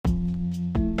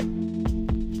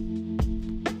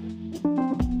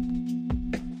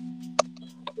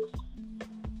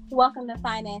Welcome to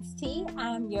Finance Tea.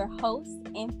 I'm your host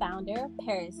and founder,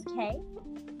 Paris K.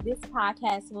 This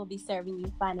podcast will be serving you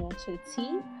financial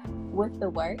tea with the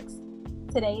works.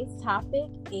 Today's topic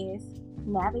is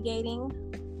navigating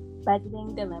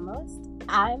budgeting dilemmas.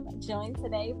 I'm joined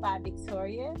today by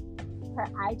Victoria. Her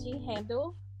IG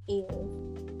handle is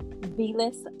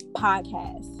V-List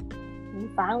Podcast. We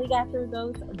finally got through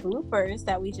those bloopers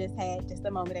that we just had just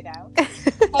a moment ago.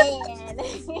 And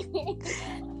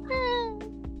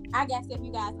I guess if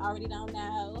you guys already don't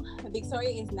know,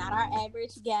 Victoria is not our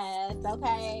average guest,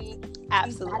 okay?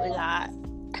 Absolutely not.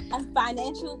 A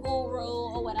financial guru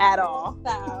or whatever. At all.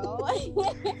 So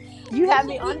you have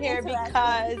me on here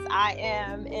because I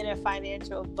am in a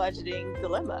financial budgeting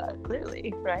dilemma,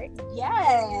 clearly, right?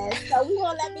 Yes. So we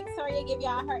will let Victoria give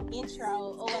y'all her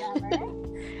intro or whatever.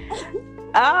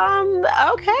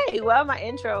 Okay. Well, my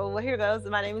intro. Well, here goes.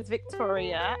 My name is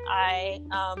Victoria.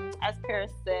 As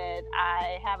Paris said,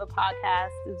 I have a podcast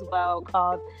as well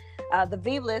called the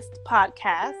V-List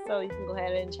Podcast. So you can go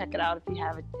ahead and check it out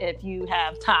if you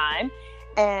have time.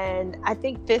 And I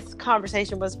think this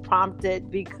conversation was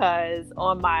prompted because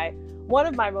on one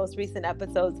of my most recent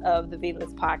episodes of the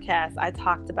V-List Podcast, I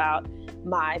talked about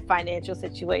my financial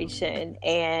situation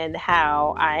and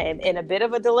how I am in a bit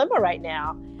of a dilemma right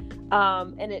now.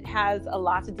 And it has a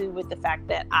lot to do with the fact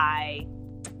that I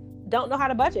don't know how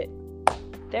to budget.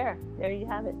 There you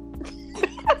have it.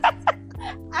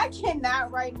 I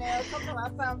cannot right now talk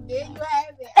about something. There you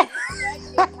have it.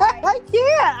 I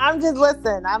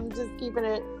can't. I'm just keeping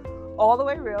it all the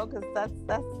way real because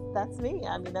that's me.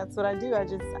 I mean, that's what I do. I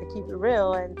keep it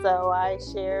real. And so I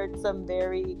shared some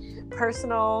very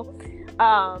personal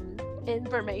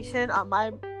information on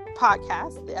my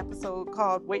podcast, the episode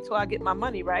called Wait Till I Get My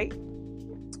Money Right.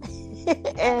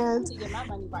 And to get my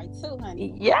money right too,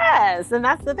 honey. Yes, and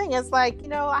that's the thing. It's like,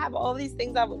 I have all these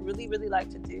things I would really, really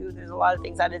like to do. There's a lot of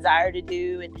things I desire to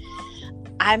do, and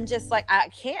I'm just like, I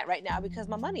can't right now because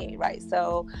my money ain't right.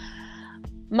 So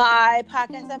my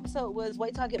podcast episode was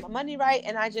Wait Till I Get My Money Right,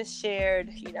 and I just shared,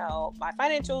 my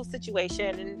financial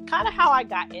situation and kind of how I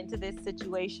got into this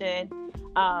situation.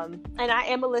 And I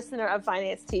am a listener of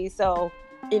Finance Tea, so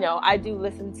I do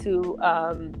listen to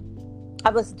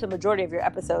I've listened to a majority of your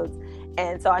episodes,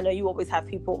 and so I know you always have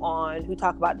people on who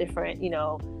talk about different,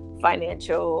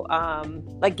 financial,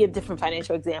 give different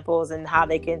financial examples and how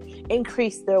they can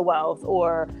increase their wealth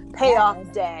or pay off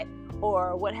debt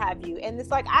or what have you. And it's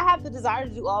like, I have the desire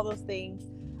to do all those things,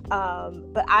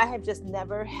 but I have just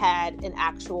never had an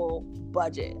actual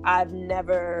budget. I've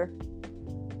never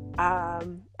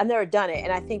done it,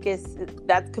 and I think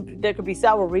there could be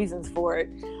several reasons for it,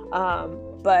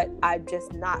 but I'm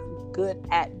just not good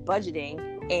at budgeting,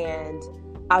 and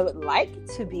I would like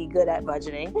to be good at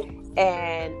budgeting.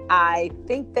 And I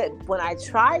think that when I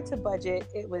tried to budget,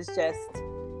 it was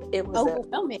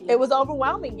overwhelming. It was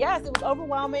overwhelming. Yes, it was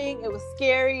overwhelming. It was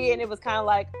scary, and it was kind of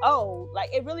like,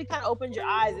 it really kind of opens your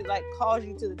eyes. It like calls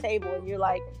you to the table, and you're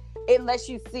like, it lets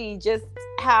you see just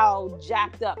how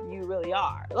jacked up you really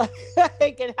are,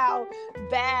 and how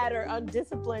bad or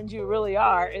undisciplined you really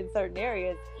are in certain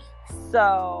areas.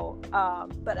 So,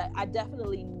 but I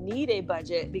definitely need a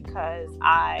budget because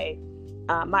my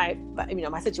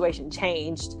situation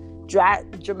changed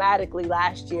dramatically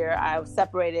last year. I was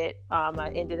separated.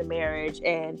 I ended a marriage,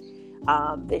 and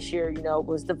this year,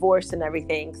 was divorced and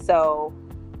everything. So,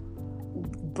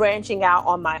 branching out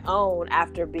on my own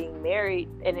after being married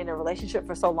and in a relationship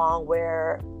for so long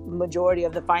where majority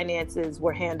of the finances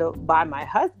were handled by my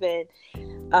husband,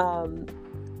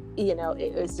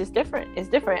 it's just different. It's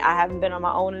different. I haven't been on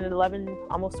my own in 11,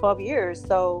 almost 12 years.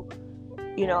 So,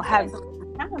 honey.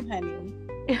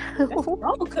 That's a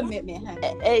wrong commitment,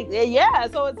 honey. Yeah.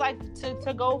 So it's like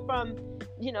to go from,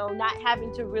 not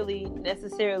having to really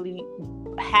necessarily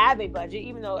have a budget,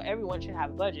 even though everyone should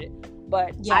have a budget.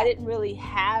 But yeah. I didn't really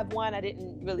have one. I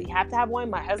didn't really have to have one.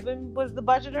 My husband was the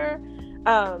budgeter.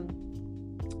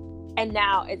 And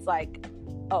now it's like,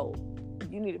 oh,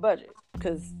 you need a budget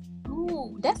because...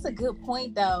 Ooh, that's a good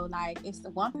point though. Like, if the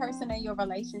one person in your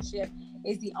relationship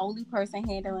is the only person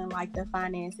handling like the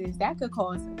finances, that could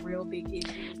cause a real big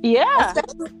issue. Yeah.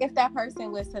 Especially if that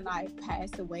person was to like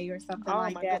pass away or something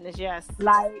like that. Oh my goodness, yes.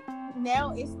 Like,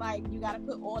 now it's like you got to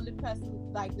put all the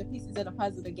pieces of the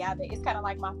puzzle together. It's kind of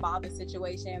like my father's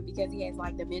situation because he has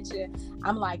like dementia.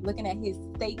 I'm like looking at his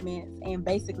statements and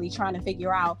basically trying to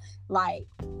figure out like,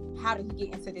 how did he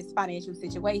get into this financial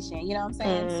situation? You know what I'm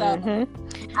saying? Mm-hmm.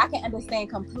 So I can understand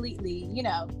completely,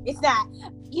 it's not,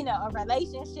 a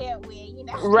relationship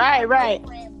where, right.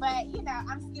 But,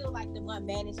 I'm still like the one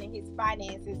managing his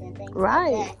finances and things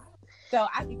right. like that. So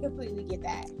I can completely get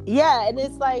that. Yeah. And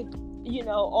it's like,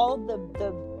 all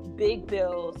the big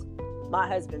bills my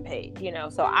husband paid,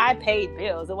 so I paid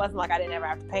bills. It wasn't like I didn't ever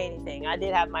have to pay anything. I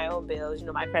did have my own bills,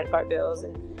 my credit card bills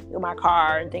and my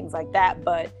car and things like that,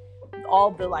 but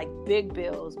all the like big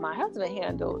bills my husband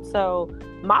handled. So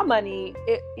my money,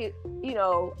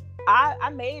 I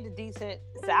made a decent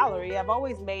salary. I've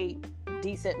always made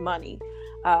decent money.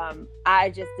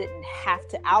 I just didn't have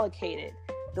to allocate it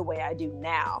the way I do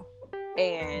now.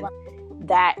 And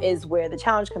that is where the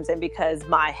challenge comes in, because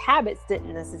my habits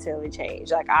didn't necessarily change.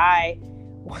 Like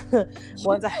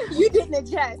you didn't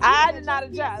adjust. I did not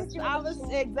adjust.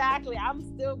 I'm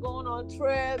still going on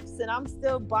trips and I'm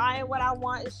still buying what I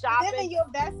want and shopping. Living your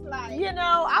best life.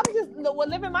 I'm just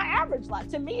living my average life.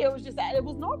 To me, it was just that it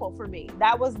was normal for me.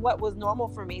 That was what was normal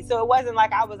for me. So it wasn't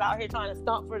like I was out here trying to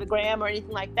stump for the gram or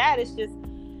anything like that. It's just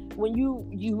when you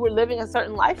were living a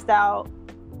certain lifestyle,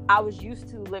 I was used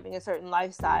to living a certain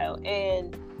lifestyle.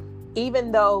 And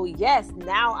even though, yes,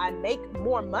 now I make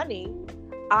more money,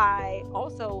 I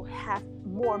also have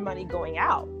more money going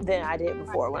out than I did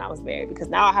before when I was married, because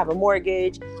now I have a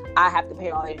mortgage. I have to pay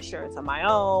all the insurance on my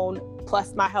own,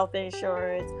 plus my health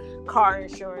insurance, car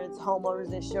insurance,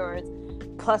 homeowners insurance,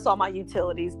 plus all my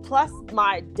utilities, plus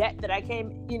my debt that I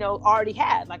already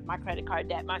had, like my credit card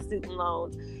debt, my student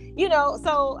loans,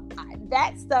 so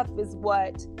that stuff is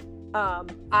what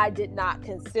I did not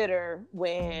consider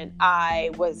when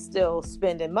I was still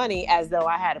spending money as though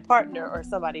I had a partner or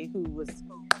somebody who was,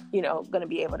 going to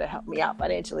be able to help me out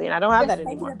financially. And I don't have that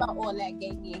anymore. Thinking about all that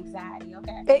gave me anxiety,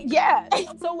 okay? Yeah.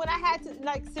 So when I had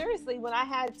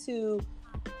to,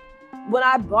 when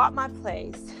I bought my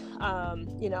place,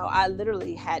 I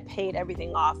literally had paid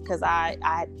everything off, because I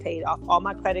had paid off all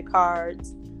my credit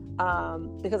cards,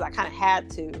 because I kind of had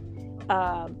to.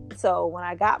 So when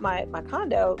I got my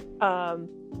condo, I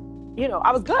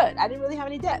was good. I didn't really have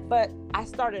any debt, but I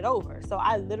started over. So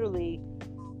I literally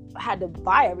had to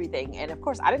buy everything. And of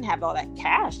course, I didn't have all that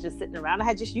cash just sitting around. I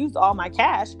had just used all my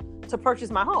cash to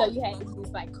purchase my home. So you had to use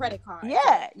like credit cards.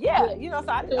 Yeah. So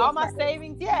I did all my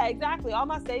savings. Yeah, exactly. All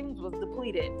my savings was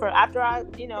depleted after I,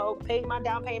 paid my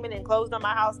down payment and closed on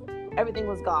my house. Everything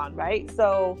was gone. Right.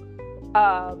 So,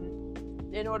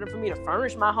 in order for me to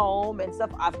furnish my home and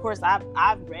stuff, of course,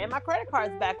 I ran my credit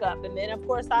cards back up. And then, of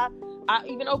course, I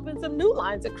even opened some new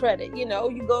lines of credit. You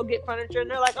go get furniture and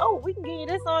they're like, oh, we can get you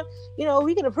this on,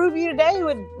 we can approve you today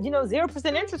with,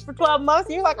 0% interest for 12 months.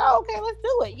 And you're like, oh, okay, let's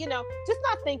do it. Just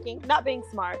not thinking, not being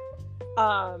smart.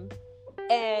 And,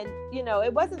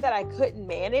 it wasn't that I couldn't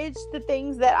manage the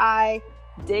things that I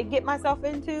did get myself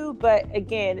into. But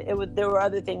again, there were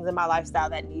other things in my lifestyle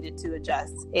that needed to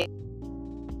adjust.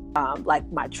 Like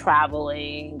my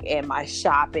traveling and my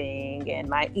shopping and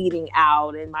my eating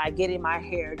out and my getting my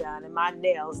hair done and my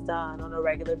nails done on a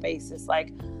regular basis.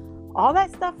 Like all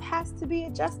that stuff has to be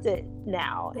adjusted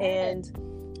now. And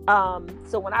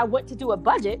so when I went to do a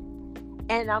budget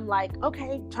and I'm like,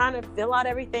 okay, trying to fill out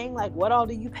everything, like what all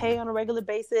do you pay on a regular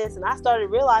basis? And I started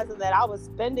realizing that I was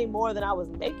spending more than I was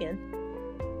making.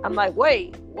 I'm like,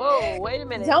 wait a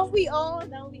minute. Don't we all?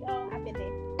 I've been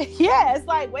there. Yeah, it's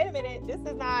like, wait a minute, this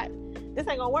ain't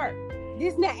gonna work.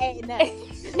 This not adding up.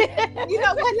 You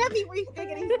know what? Let me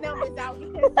refigure these numbers out,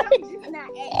 because something's just not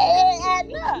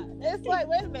adding up. It's like,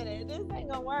 wait a minute, this ain't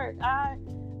gonna work. I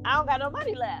don't got no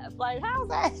money left. Like, how's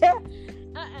that?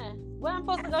 What I'm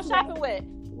supposed to go shopping with?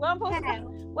 What I'm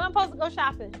supposed to go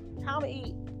shopping? How I'm gonna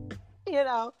eat?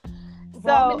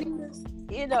 So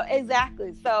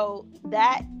exactly. So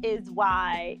that is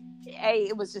why.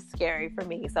 It was just scary for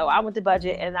me. So I went to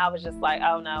budget and I was just like,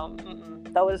 oh no,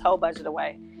 throw this whole budget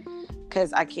away,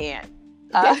 because I can't.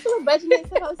 That's what budgeting is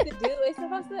supposed to do. It's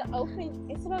supposed to open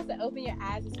your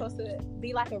eyes. It's supposed to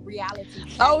be like a reality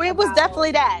check. Oh, it was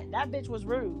definitely that. That bitch was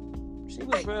rude. She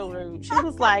was real rude. She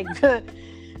was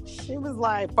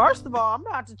like, first of all, I'm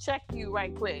about to check you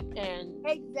right quick. And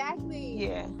exactly.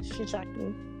 Yeah, she checked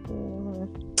me.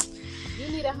 You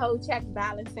need a whole check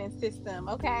balancing system,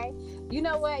 okay? You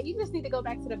know what? You just need to go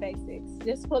back to the basics.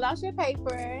 Just pull out your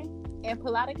paper and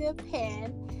pull out a good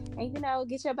pen and,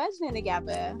 get your budgeting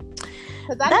together.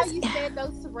 Because I know you said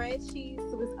those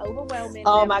spreadsheets was overwhelming.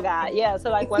 Oh, my God. Yeah.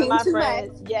 So, like, one of my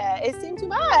friends, it seemed too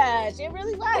much. It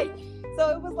really was.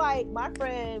 So, it was like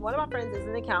one of my friends is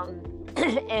an accountant.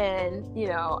 And,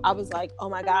 I was like, oh,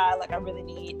 my God, like, I really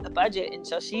need a budget. And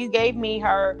so she gave me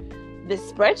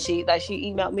this spreadsheet. Like,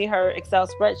 she emailed me her Excel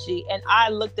spreadsheet, and I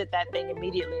looked at that thing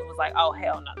immediately and was like, oh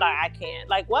hell no, like I can't.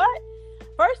 Like, what?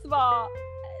 First of all,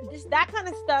 just that kind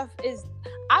of stuff is,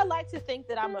 I like to think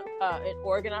that I'm an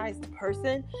organized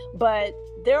person, but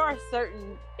there are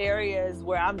certain areas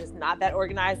where I'm just not that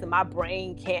organized and my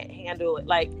brain can't handle it.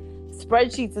 Like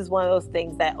spreadsheets is one of those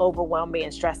things that overwhelm me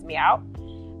and stress me out,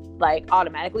 like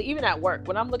automatically. Even at work,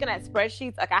 when I'm looking at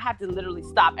spreadsheets, like I have to literally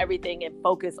stop everything and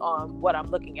focus on what I'm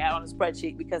looking at on a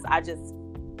spreadsheet, because I just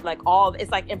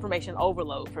it's like information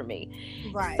overload for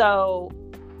me. Right. So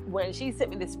when she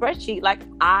sent me the spreadsheet, like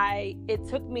it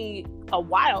took me a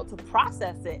while to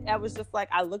process it. I was just like,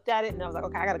 I looked at it and I was like,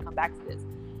 okay, I got to come back to this.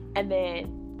 And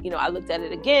then, I looked at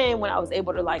it again when I was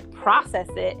able to like process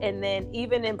it. And then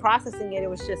even in processing it, it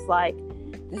was just like,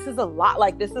 this is a lot.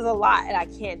 Like, this is a lot and I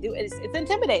can't do it. It's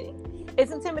intimidating.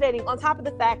 It's intimidating on top of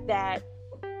the fact that,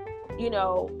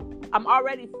 I'm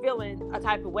already feeling a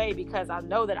type of way because I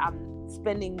know that I'm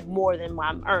spending more than what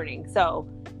I'm earning. So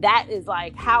that is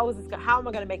like, how am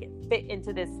I going to make it fit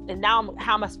into this? And now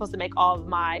how am I supposed to make all of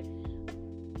my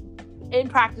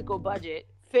impractical budget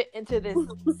fit into this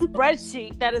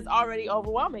spreadsheet that is already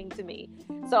overwhelming to me?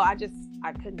 So I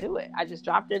couldn't do it. I just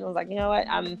dropped it and was like, you know what?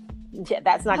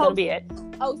 That's not going to be it.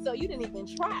 Oh, so you didn't even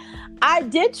try? I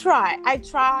did try. I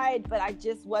tried, but I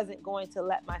just wasn't going to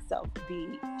let myself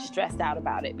be stressed out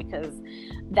about it, because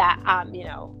I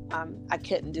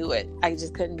couldn't do it. I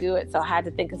just couldn't do it. So I had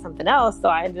to think of something else. So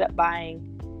I ended up buying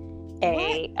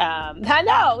I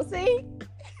know, see?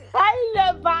 I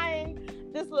ended up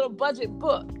buying this little budget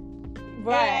book.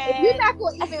 Right. If you're not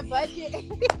going to even budget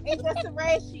in the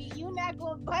spreadsheet, you're not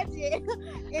going to budget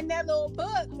in that little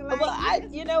book. Like,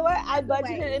 you know what? I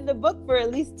budgeted in the book for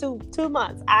at least two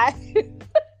months. I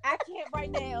can't right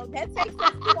now. That takes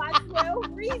us to our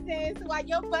 12 reasons why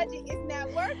your budget is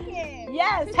not working.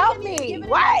 Yes, help me.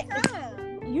 What?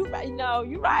 You're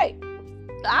right.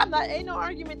 Ain't no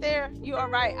argument there. You are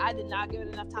right. I did not give it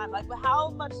enough time. Like, but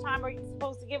how much time are you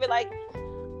supposed to give it? Like,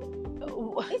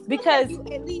 because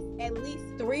at least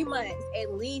 3 months,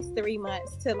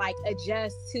 to like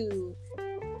adjust to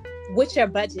what your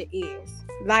budget is.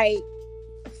 Like,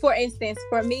 for instance,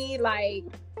 for me, like,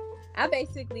 I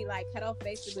basically like cut off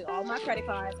all my credit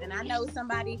cards, and I know some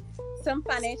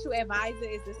financial advisor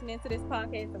is listening to this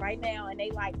podcast right now, and they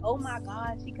like, oh my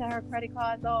God, she cut her credit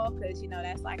cards off, because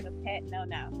that's like a pet no.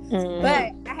 Mm-hmm.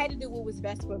 But I had to do what was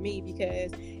best for me,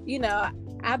 because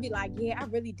I'd be like, yeah, I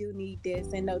really do need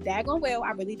this, and no daggone well,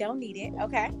 I really don't need it.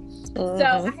 Okay. Mm-hmm. So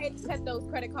I had to cut those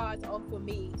credit cards off for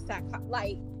me.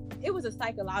 Like, it was a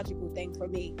psychological thing for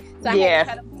me. So I had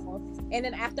to cut them off. And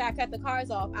then after I cut the cards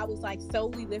off, I was like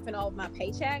solely living off my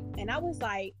paycheck. And I was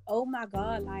like, oh my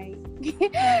God, like,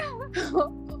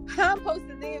 how I'm supposed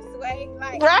to live, Sway?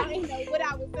 Like, right. I didn't know what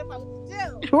I was supposed to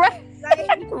do. Right. Like,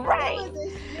 right. It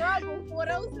was a struggle. For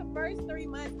those first 3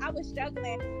 months, I was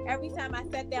struggling. Every time I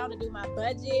sat down to do my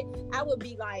budget, I would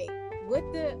be like, what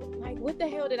the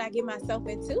hell did I get myself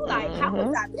into? Like, how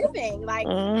was I living? Like,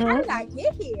 how did I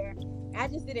get here? I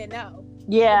just didn't know.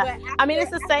 Yeah. I mean,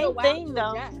 it's the same thing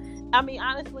though. I mean,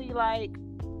 honestly, like,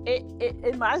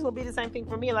 it might as well be the same thing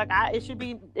for me. Like, it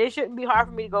shouldn't be hard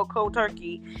for me to go cold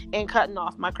turkey and cutting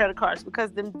off my credit cards,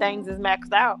 because them things is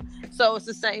maxed out. So it's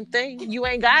the same thing. You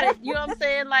ain't got it. You know what I'm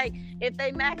saying? Like, if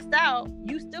they maxed out,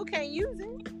 you still can't use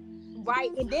it.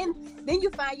 Right. And then you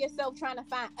find yourself trying to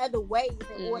find other ways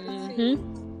in order to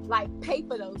like pay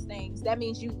for those things. That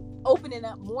means you opening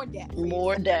up more debt.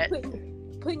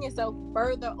 Putting yourself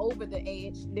further over the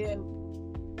edge than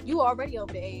you already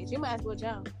over the edge. You might as well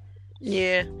jump.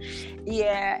 Yeah.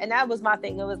 And that was my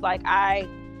thing. It was like, I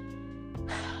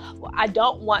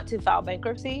don't want to file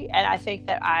bankruptcy, and I think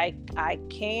that I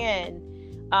can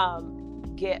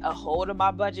get a hold of my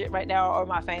budget right now, or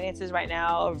my finances right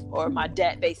now, or my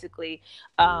debt basically,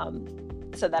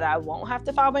 so that I won't have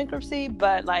to file bankruptcy.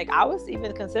 But like, I was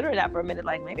even considering that for a minute,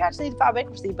 like, maybe I just need to file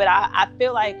bankruptcy. But I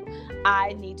feel like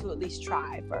I need to at least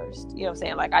try first. You know what I'm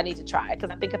saying? Like, I need to try, because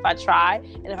I think if I try,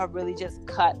 and if I really just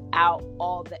cut out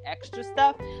all the extra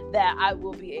stuff, that I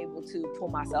will be able to pull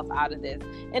myself out of this.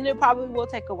 And it probably will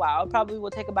take a while. It probably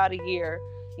will take about a year,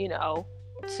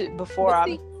 before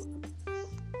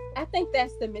I think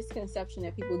that's the misconception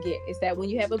that people get, is that when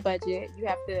you have a budget, you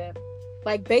have to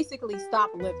like basically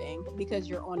stop living because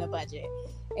you're on a budget.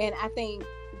 And I think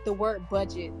the word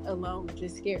budget alone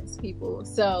just scares people.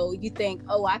 So you think,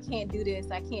 oh, I can't do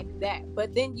this, I can't do that.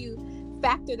 But then you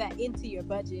factor that into your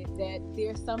budget, that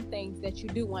there's some things that you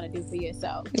do want to do for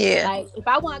yourself. Yeah. Like, if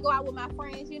I want to go out with my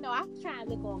friends, I'm trying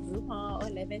to look on Groupon or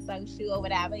Living Social or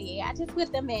whatever. Yeah, I just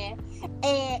put them in.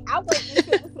 And I wait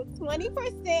until it was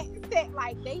 20%.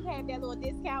 Like, they have that little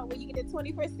discount where you get a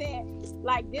 20%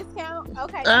 like discount.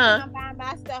 Okay, I'm buying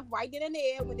my stuff right then and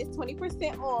there with this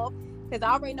 20% off. Because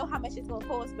I already know how much it's going to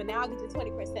cost, but now I'll get the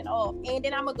 20% off. And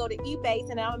then I'm going to go to eBay,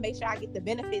 and I'm going to make sure I get the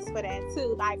benefits for that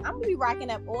too. Like, I'm going to be racking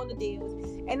up all the deals.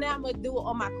 And then I'm going to do it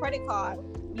on my credit card.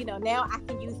 now I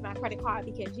can use my credit card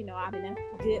because, I'm in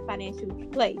a good financial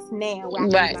place now where I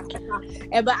can Right. use my credit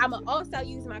card. But I'm going to also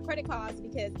use my credit cards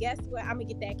because guess what? I'm going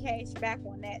to get that cash back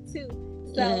on that too.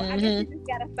 So I guess you just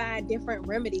got to find different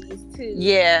remedies to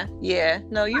Yeah.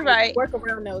 No, you're right. work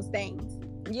around those things.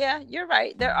 Yeah, you're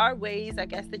right. There are ways, I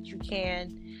guess, that you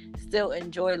can still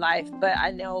enjoy life. But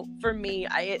I know for me,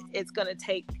 it's going to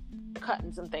take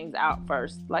cutting some things out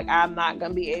first. Like, I'm not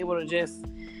going to be able to just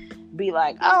be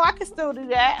like, oh, I can still do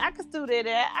that. I can still do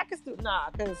that. Nah,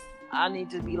 because I need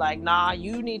to be like, nah,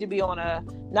 you need to be on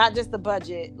not just the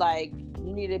budget. Like,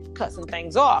 you need to cut some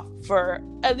things off for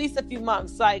at least a few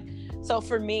months. Like, so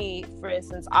for me, for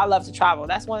instance, I love to travel.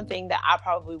 That's one thing that I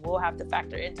probably will have to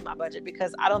factor into my budget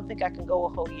because I don't think I can go a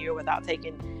whole year without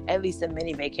taking at least a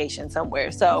mini vacation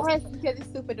somewhere. So yes, because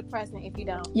it's super depressing if you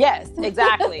don't. Yes,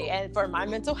 exactly. And for my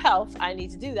mental health, I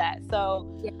need to do that.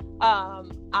 So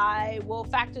I will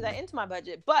factor that into my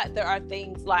budget. But there are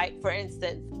things like, for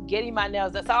instance, getting my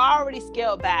nails done. So I already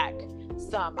scaled back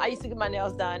some. I used to get my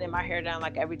nails done and my hair done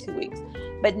like every 2 weeks.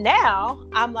 But now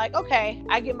I'm like, okay,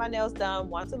 I get my nails done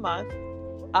once a month.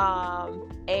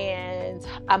 And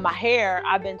my hair,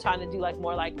 I've been trying to do like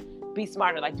more like be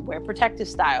smarter, like wear protective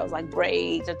styles, like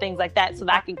braids or things like that, so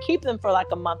that I can keep them for like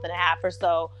a month and a half or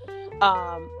so,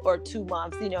 or 2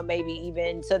 months, maybe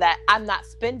even, so that I'm not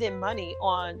spending money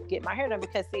on getting my hair done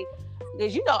because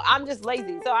I'm just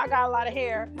lazy. So I got a lot of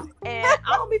hair and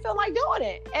I don't be feeling like doing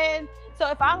it. And so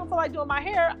if I don't feel like doing my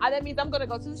hair, that means I'm going to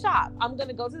go to the shop. I'm going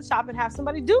to go to the shop and have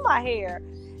somebody do my hair.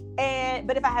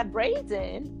 But if I have braids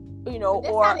in,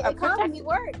 or how the economy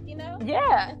works,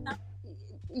 Yeah.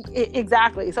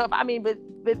 Exactly. So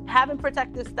but having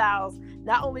protective styles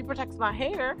not only protects my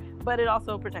hair, but it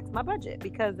also protects my budget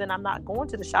because then I'm not going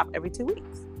to the shop every 2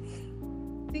 weeks.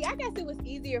 See, I guess it was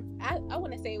easier. I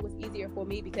want to say it was easier for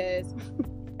me because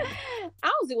I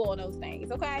don't do all those things.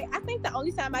 Okay, I think the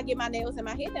only time I get my nails and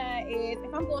my hair done is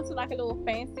if I'm going to like a little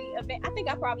fancy event. I think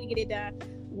I probably get it done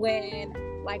when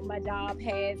like my job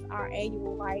has our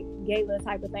annual like gala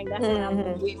type of thing. That's when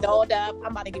I'm getting dolled up.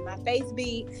 I'm about to get my face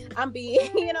beat. I'm being,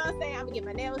 you know what I'm saying? I'm gonna get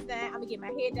my nails done. I'm gonna get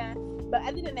my hair done. But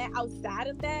other than that, outside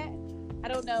of that, I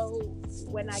don't know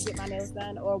when I get my nails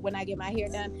done or when I get my hair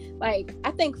done. Like, I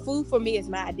think food for me is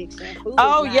my addiction.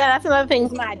 That's another thing.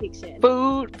 It's my addiction.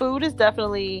 Food is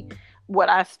definitely what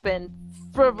I spend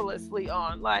frivolously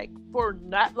on. Like, for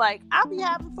not like I'll be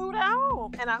having food at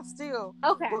home and I still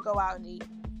will go out and eat.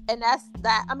 And that's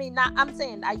that. I mean, I'm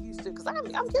saying I used to because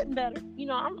I'm getting better.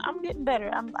 I'm getting better.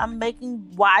 I'm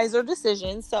making wiser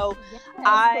decisions. So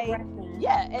that's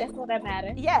all that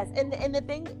matters. Yes, and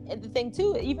the thing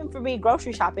too, even for me,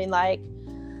 grocery shopping, like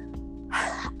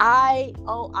I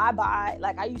buy,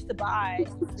 like I used to buy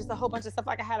just a whole bunch of stuff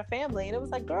like I had a family, and it was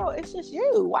like, girl, it's just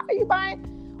you. Why are you buying?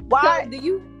 Why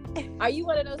so are you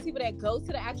one of those people that goes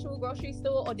to the actual grocery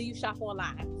store, or do you shop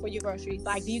online for your groceries?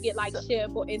 Like, do you get like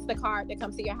Ship or Instacart that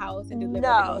comes to your house and deliver?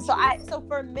 No,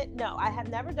 I have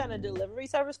never done a delivery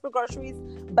service for groceries,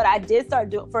 but I did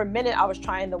start doing. For a minute, I was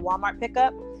trying the Walmart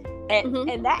pickup,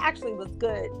 and that actually was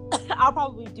good. I'll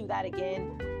probably do that again,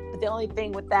 but the only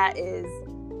thing with that is,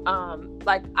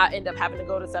 like I end up having to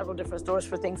go to several different stores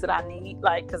for things that I need,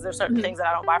 like because there's certain things that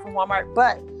I don't buy from Walmart.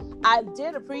 But I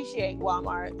did appreciate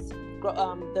Walmart's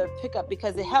the pickup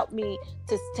because it helped me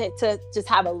to just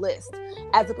have a list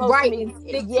as opposed to me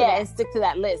stick to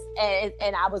that list,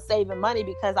 and I was saving money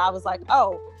because I was like,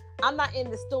 oh, I'm not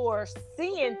in the store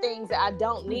seeing things that I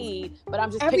don't need, but I'm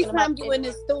just every picking them up. Every time you're in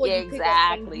the store,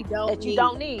 exactly, you pick up things you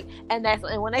don't need. And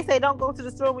when they say don't go to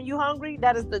the store when you're hungry,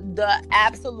 that is the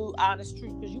absolute honest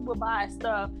truth, because you will buy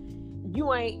stuff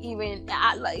you ain't even.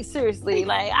 Seriously,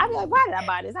 like I'd be like, why did I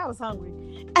buy this? I was hungry.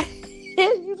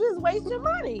 You just waste your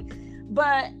money.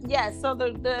 But yeah, so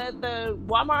the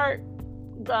Walmart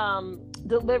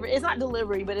delivery, it's not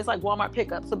delivery, but it's like Walmart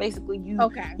pickup. So basically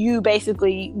you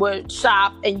basically would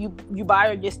shop and you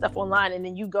buy your stuff online, and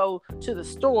then you go to the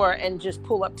store and just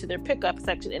pull up to their pickup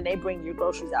section and they bring your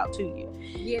groceries out to you.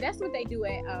 Yeah, that's what they do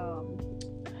at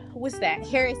what's that?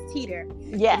 Harris Teeter.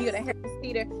 Yeah. You go to Harris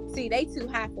Teeter. See, they too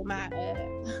high for my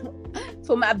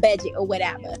for my budget or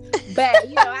whatever. But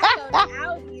I go to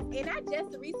Aldi's, and I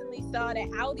just recently saw that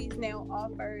Aldi's now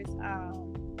offers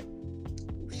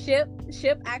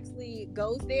Ship actually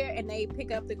goes there and they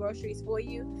pick up the groceries for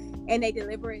you and they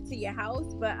deliver it to your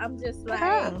house. But I'm just like,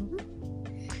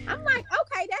 I'm like,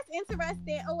 okay, that's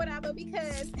interesting or whatever,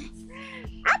 because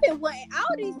I've been wanting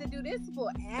Aldi's to do this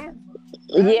forever.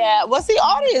 Yeah, well, see,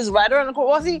 Aldi is right around the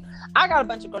corner. Well, see, I got a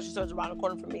bunch of grocery stores around the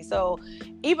corner from me. So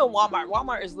even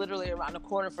Walmart is literally around the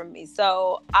corner from me.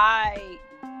 So I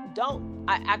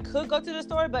could go to the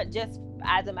store, but just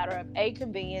as a matter of A,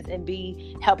 convenience, and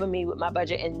B, helping me with my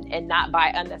budget and not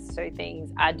buy unnecessary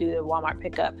things, I do the Walmart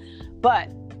pickup. But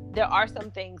there are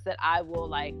some things that I will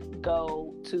like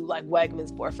go to like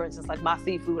Wegmans for instance, like my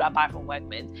seafood I buy from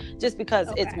Wegmans just because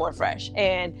it's more fresh,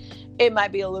 and it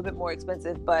might be a little bit more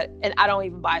expensive, and I don't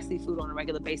even buy seafood on a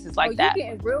regular basis like that. You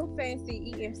getting real fancy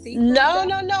eating seafood? No.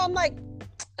 I'm like,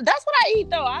 that's what I eat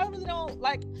though. I really don't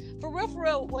like, for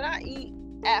real, when I eat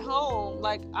at home,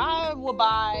 like I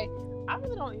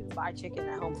really don't even buy chicken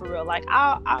at home for real. Like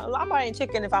I'm buying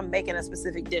chicken if I'm making a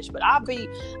specific dish, but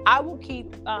I will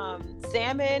keep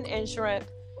salmon and shrimp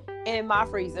in my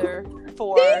freezer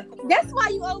for. See? That's why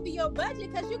you over your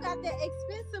budget, because you got that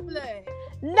expensive blood.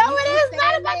 No, it is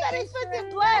not about that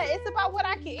expensive blood. It's about what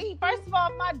I can eat. First of all,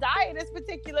 my diet is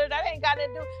particular. That ain't got to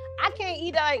do. I can't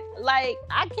eat like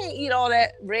I can't eat all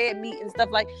that red meat and stuff.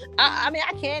 Like I mean,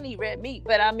 I can eat red meat,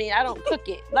 but I mean, I don't cook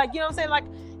it. Like, you know what I'm saying? Like,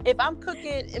 if I'm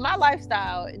cooking in my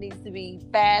lifestyle, it needs to be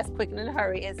fast, quick, and in a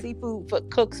hurry. And seafood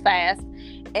cooks fast,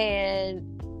 and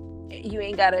you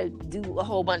ain't gotta do a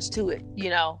whole bunch to it,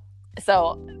 you know.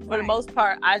 So for the most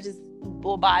part, I just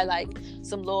will buy like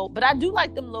some little. But I do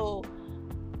like them little.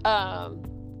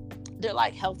 They're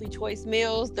like healthy choice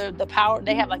meals. They're the power.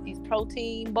 They have like these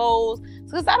protein bowls.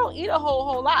 Because I don't eat a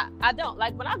whole lot. I don't.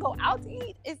 Like when I go out to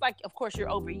eat, it's like, of course you're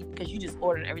overeating because you just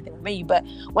ordered everything from me. But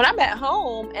when I'm at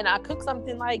home and I cook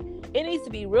something, like, it needs to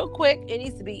be real quick. It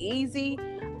needs to be easy.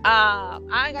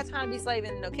 I ain't got time to be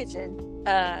slaving in the kitchen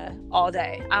all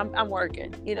day. I'm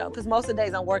working, you know, because most of the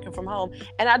days I'm working from home,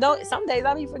 and some days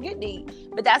I be forgetting to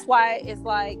eat. But that's why it's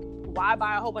like, why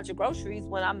buy a whole bunch of groceries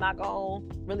when I'm not gonna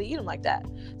really eat them like that?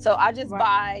 So I just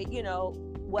buy, you know,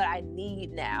 what I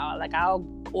need now. Like, I'll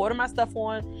order my stuff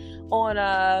on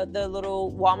the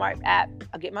little Walmart app.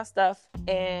 I get my stuff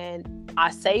and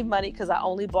I save money because I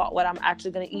only bought what I'm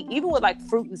actually gonna eat. Even with like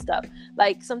fruit and stuff.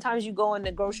 Like, sometimes you go in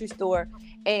the grocery store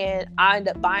and I end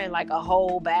up buying like a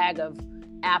whole bag of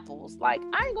apples. Like,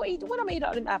 I ain't gonna eat. What am I eating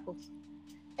all them apples?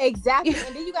 Exactly.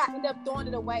 And then you got to end up throwing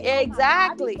it away.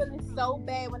 Exactly. I be feeling so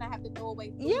bad when I have to throw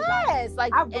away food. Yes.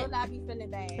 Like I will not be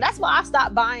feeling bad. That's why I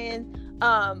stopped buying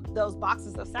those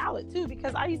boxes of salad too,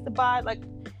 because I used to buy, like,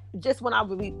 just when I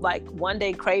would be like one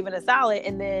day craving a salad,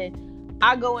 and then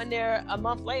I go in there a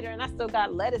month later and I still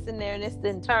got lettuce in there and it's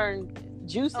then turned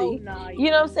juicy. Oh, no,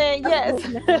 you know what I'm saying? Yes.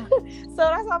 So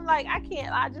that's why I'm like,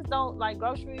 I just don't like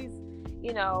groceries.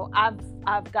 You know,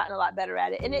 I've gotten a lot better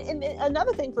at it. And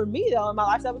another thing for me though in my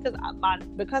lifestyle,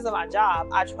 because of my job,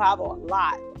 I travel a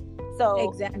lot.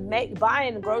 So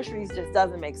buying groceries just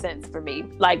doesn't make sense for me.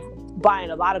 Like, buying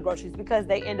a lot of groceries, because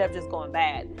they end up just going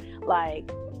bad.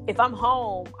 Like, if I'm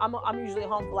home, I'm usually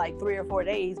home for like 3 or 4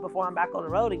 days before I'm back on the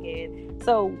road again.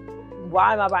 So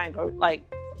why am I buying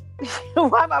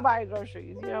why am I buying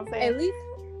groceries? You know what I'm saying?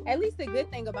 At least the good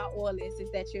thing about all this is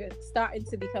that you're starting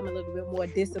to become a little bit more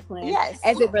disciplined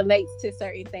as it relates to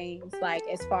certain things. Like,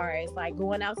 as far as like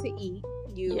going out to eat,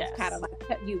 you kind of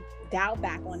like you dial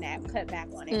back on that, cut back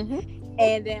on it. Mm-hmm.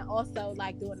 And then also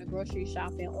like doing the grocery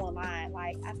shopping online.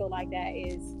 Like, I feel like that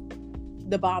is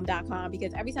thebomb.com,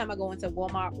 because every time I go into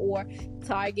Walmart or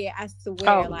Target, I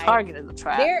swear, like, Target is a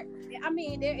trap. There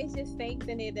is just things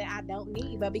in there that I don't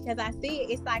need, but because I see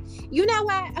it, it's like, you know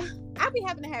what? I be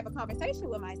having to have a conversation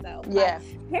with myself. Yeah.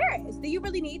 Like, Paris, do you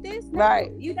really need this? No,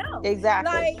 right. You don't.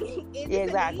 Exactly. Like, is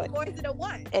it a need or is it a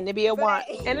want? And it be a want.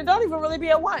 And it don't even really be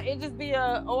a want. It just be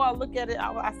I look at it,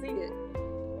 I see it.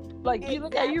 Like, you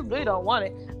look at it, you really don't want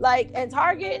it. Like, and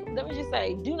Target, let me just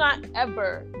say, do not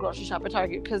ever grocery shop at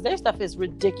Target, because their stuff is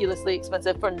ridiculously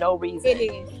expensive for no reason. It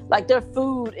is. Like, their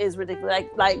food is ridiculous.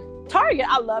 Like Target,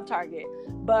 I love Target,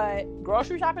 but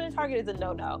grocery shopping in Target is a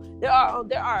no-no. There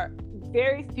are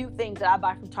very few things that I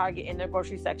buy from Target in their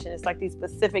grocery section. It's like these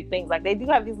specific things. Like, they do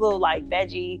have these little like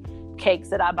veggie cakes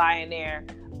that I buy in there,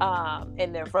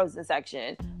 in their frozen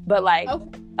section. But like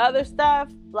other stuff,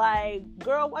 like,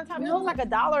 girl, one time it was like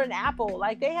 $1 an apple.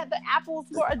 Like, they had the apples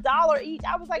for $1 each.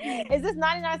 I was like, is this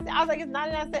 99 cents? I was like, it's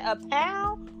 99 cents a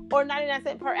pound or 99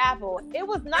 cents per apple? It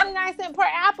was 99 cents per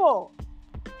apple.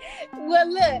 Well,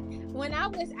 look, when I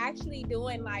was actually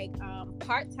doing like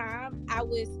part-time, I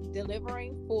was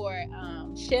delivering for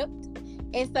Shipt.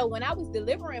 And so when I was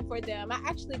delivering for them, I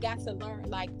actually got to learn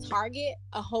like Target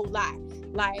a whole lot.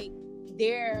 Like,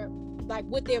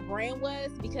 what their brand was,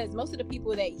 because most of the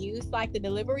people that use like the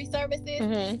delivery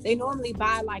services, they normally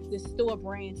buy like the store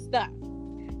brand stuff.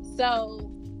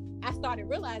 So I started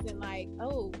realizing like,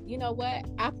 oh, you know what?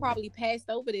 I probably passed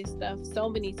over this stuff so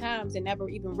many times and never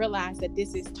even realized that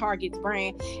this is Target's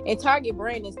brand. And Target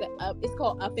brand is it's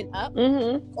called Up and Up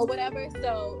or whatever.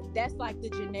 So that's like the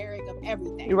generic of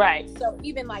everything. Right. So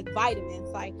even like vitamins,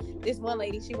 like this one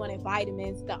lady, she wanted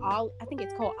vitamins, I think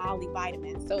it's called Ollie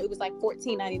vitamins. So it was like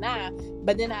 $14.99.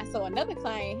 But then I saw another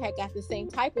client had got the same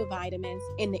type of vitamins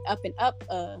in the Up and Up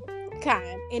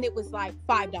kind, and it was like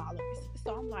 $5.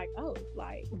 So I'm like, oh,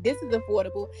 like this is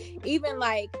affordable. Even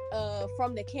like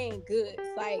from the canned goods,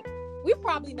 like we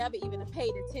probably never even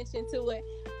paid attention to it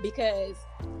because,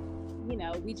 you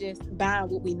know, we just buy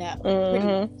what we know.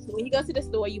 So when you go to the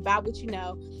store, you buy what you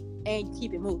know and you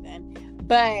keep it moving.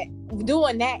 But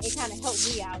doing that, it kind of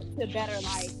helped me out to better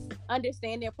like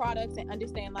understand their products and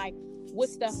understand like what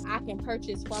stuff I can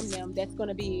purchase from them that's going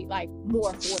to be like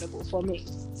more affordable for me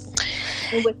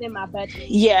and within my budget.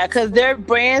 Yeah, because their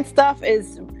brand stuff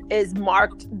is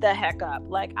marked the heck up.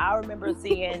 Like I remember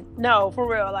seeing, no, for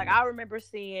real. Like I remember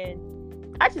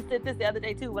seeing, I just did this the other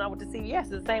day too when I went to CVS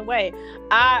the same way.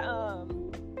 I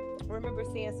remember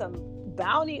seeing some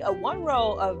Bounty, one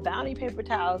roll of Bounty paper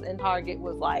towels in Target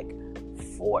was like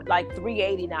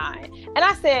 $3.89. And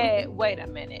I said, wait a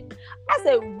minute. I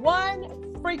said, one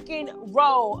freaking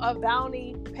roll of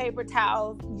Bounty paper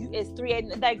towels is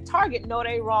 $3.89. Like Target know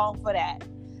they wrong for that.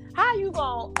 How you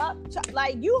gonna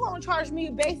you gonna charge me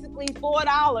basically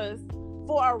 $4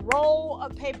 for a roll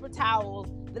of paper towels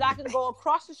that I can go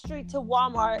across the street to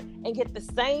Walmart and get the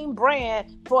same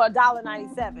brand for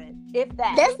 $1.97, if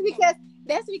that.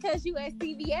 That's because you at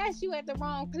CVS, you at the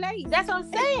wrong place. That's what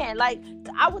I'm saying. Like,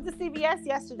 I went to CVS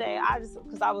yesterday.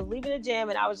 Because I was leaving the gym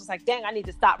and I was just like, dang, I need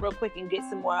to stop real quick and get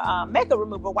some more makeup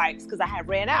remover wipes because I had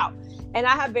ran out. And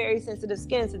I have very sensitive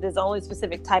skin, so there's only a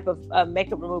specific type of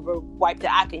makeup remover wipe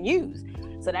that I can use.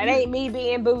 So that ain't me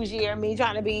being bougie or me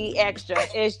trying to be extra.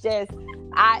 It's just,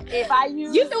 if I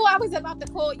use, you knew I was about to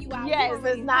call you out. Yes,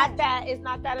 it's not that. It's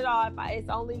not that at all. It's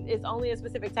only a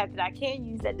specific type that I can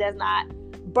use that does not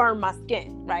burn my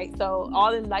skin, right? So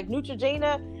all in like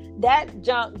Neutrogena, that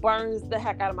junk burns the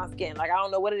heck out of my skin. Like I don't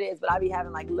know what it is, but I be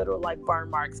having like literal like burn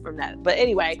marks from that. But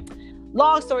anyway,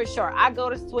 long story short, I go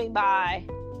to swing by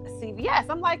CVS.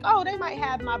 I'm like, oh, they might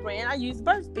have my brand. I use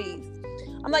Burt's Bees.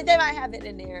 I'm like, they might have it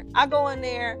in there. I go in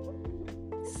there,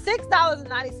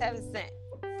 $6.97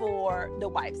 for the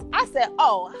wipes. I said,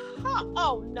 oh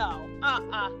no. No.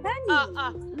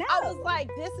 I was like,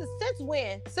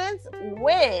 since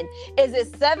when is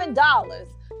it $7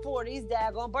 for these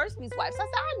daggone Burt's Bees wipes? I said,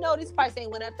 I know this price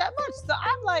ain't went up that much. So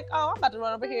I'm like, oh, I'm about to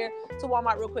run over here to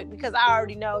Walmart real quick because I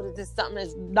already know that something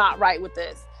is not right with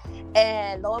this.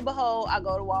 And lo and behold, I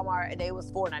go to Walmart and they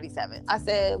was $4.97. I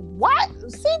said, what?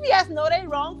 CVS know they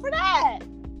wrong for that.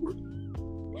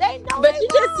 They know. But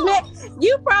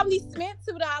you probably spent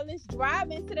 $2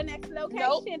 driving to the next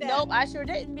location. Nope, I sure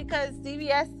didn't because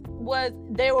CVS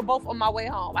they were both on my way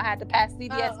home. I had to pass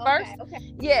CVS first.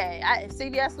 Okay. Yeah,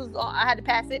 CVS was on, I had to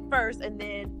pass it first, and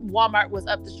then Walmart was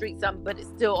up the street some, but it's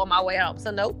still on my way home.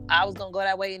 So nope, I was gonna go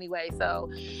that way anyway.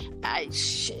 So I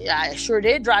sure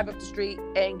did drive up the street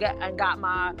and got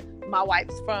my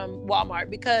wipes from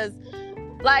Walmart because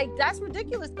like that's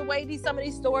ridiculous the way some of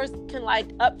these stores can like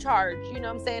upcharge, you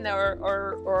know what I'm saying,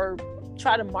 or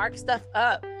try to mark stuff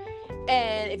up.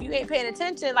 And if you ain't paying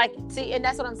attention, like, see, and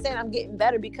that's what I'm saying, I'm getting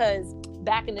better because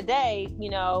back in the day, you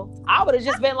know, I would have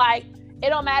just been like, it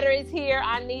don't matter, it's here,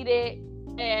 I need it,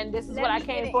 and this is what I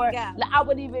came for. I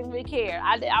wouldn't even care.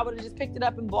 I would have just picked it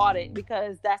up and bought it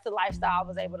because that's the lifestyle I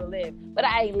was able to live. But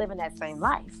I ain't living that same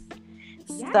life.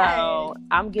 Yes. So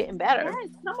I'm getting better. Yes,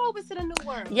 come over to the new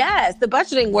world. Yes, the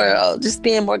budgeting world, just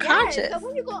being more conscious. So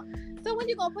when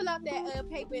you gonna pull out that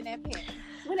paper and that pen?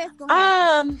 When that's gonna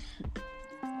happen?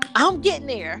 I'm getting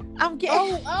there. You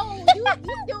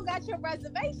still got your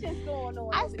reservations going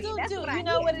on. I still do. You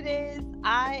know what it is?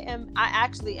 I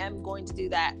actually am going to do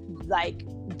that like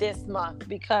this month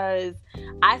because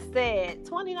I said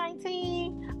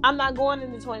 2019, I'm not going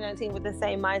into 2019 with the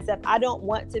same mindset. I don't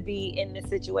want to be in this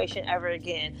situation ever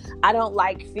again. I don't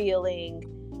like feeling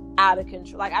out of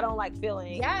control. Like I don't like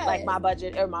feeling like my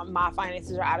budget or my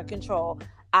finances are out of control.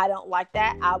 I don't like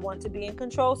that. I want to be in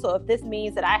control. So if this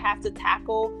means that I have to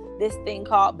tackle this thing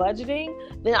called budgeting,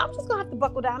 then I'm just gonna have to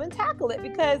buckle down and tackle it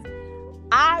because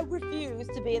I refuse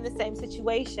to be in the same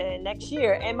situation next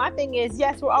year. And my thing is,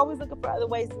 yes, we're always looking for other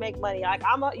ways to make money. Like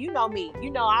you know me, you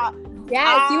know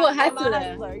you a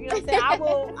hustler. You know what I'm saying?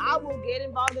 I will get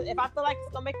involved if I feel like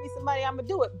it's gonna make me some money. I'm gonna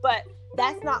do it. But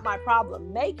that's not my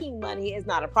problem. Making money is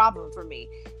not a problem for me.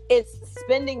 It's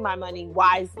spending my money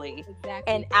wisely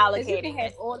and allocating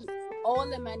it. all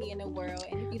the money in the world,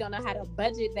 and if you don't know how to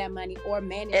budget that money or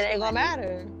manage it ain't money, gonna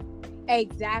matter.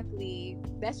 Exactly.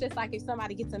 That's just like if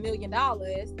somebody gets $1 million,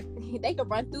 they could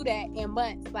run through that in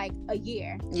months, like a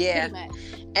year. Yeah. Pretty much.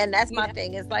 And that's my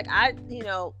thing. It's like,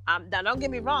 now don't get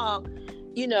me wrong.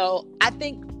 I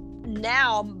think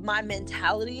now my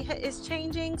mentality is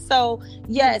changing. So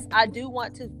yes, I do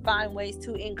want to find ways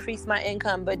to increase my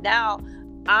income, but now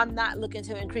I'm not looking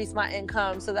to increase my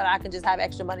income so that I can just have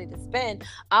extra money to spend.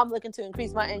 I'm looking to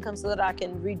increase my income so that I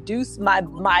can reduce my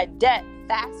debt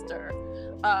faster.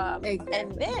 Exactly.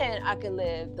 And then I can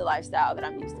live the lifestyle that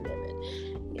I'm used to living.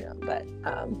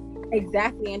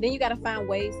 Exactly. And then you got to find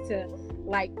ways to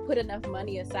like put enough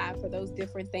money aside for those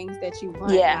different things that you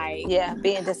want.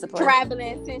 Being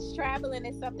disciplined. Since traveling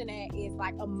is something that is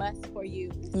like a must for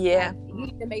you. Yeah. You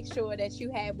need to make sure that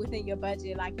you have within your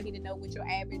budget, like you need to know what your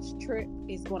average trip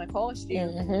is going to cost you.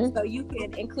 Mm-hmm. So you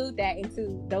can include that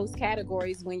into those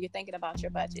categories when you're thinking about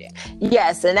your budget.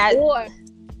 Yes. And that...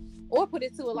 Or put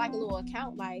it to a little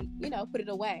account, put it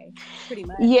away, pretty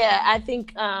much. Yeah, I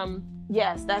think,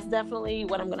 yes, that's definitely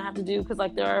what I'm going to have to do. Because,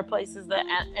 there are places that,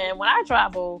 and when I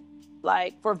travel,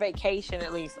 for vacation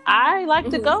at least, I like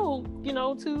to go,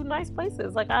 to nice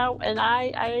places. I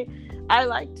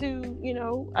like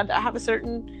to, I have a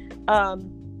certain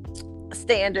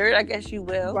standard, I guess you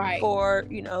will, right, for,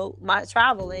 my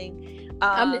traveling.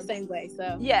 I'm the same way,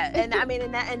 so yeah, and I mean,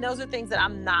 and those are things that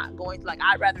I'm not going to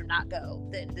I'd rather not go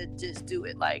than to just do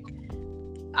it. If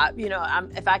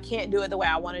I can't do it the way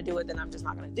I want to do it, then I'm just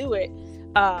not going to do it.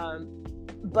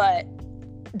 But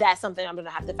that's something I'm going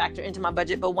to have to factor into my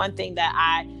budget. But one thing that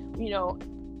I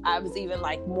was even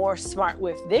more smart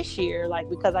with this year,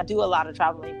 because I do a lot of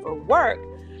traveling for work,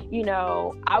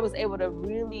 I was able to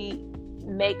really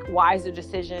make wiser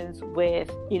decisions with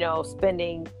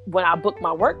spending when I book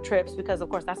my work trips, because of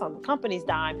course that's on the company's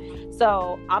dime.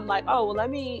 So I'm like, let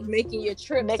me making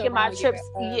my trips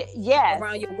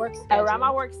around your work schedule. Around my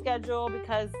work schedule,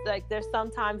 because there's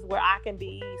sometimes where I can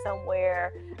be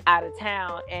somewhere out of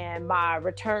town and my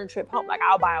return trip home,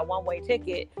 I'll buy a one-way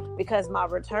ticket because my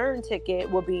return ticket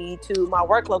will be to my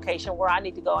work location where I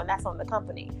need to go, and that's on the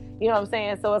company. You know what I'm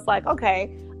saying? So it's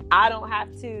okay, I don't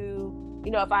have to,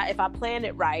 if I plan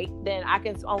it right, then I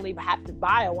can only have to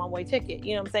buy a one-way ticket.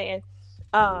 You know what I'm saying?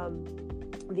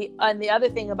 The other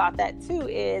thing about that too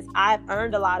is I've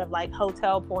earned a lot of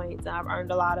hotel points, and I've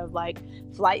earned a lot of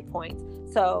flight points.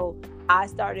 So I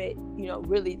started,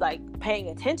 really paying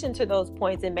attention to those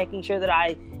points and making sure that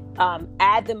I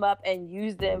add them up and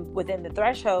use them within the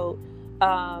threshold.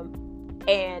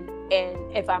 And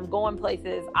if I'm going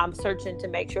places, I'm searching to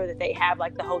make sure that they have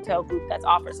the hotel group that's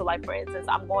offered. So for instance,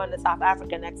 I'm going to South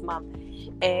Africa next month,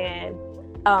 and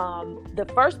the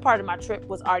first part of my trip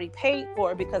was already paid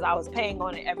for because I was paying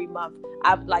on it every month.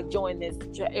 I joined this,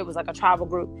 it was a travel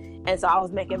group, and so I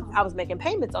was making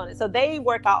payments on it. So they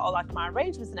work out all my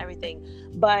arrangements and everything.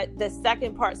 But the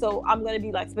second part, so I'm going to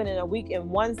be spending a week in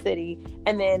one city,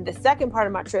 and then the second part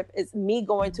of my trip is me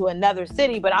going to another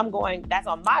city, but that's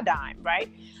on my dime, right?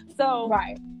 So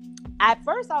right. At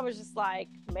first I was just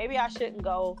maybe I shouldn't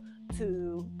go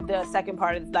to the second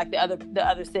part of the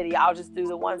other city. I'll just do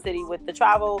the one city with the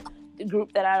travel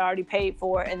group that I'd already paid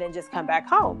for, and then just come back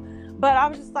home. But I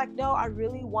was just no, I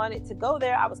really wanted to go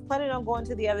there. I was planning on going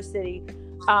to the other city.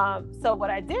 So what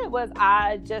I did was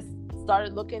I just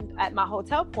started looking at my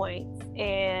hotel points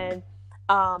and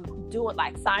doing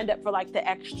signed up for the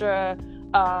extra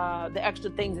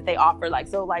things that they offer.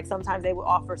 Sometimes they would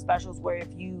offer specials where if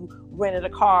you rented a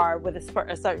car with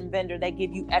a certain vendor, they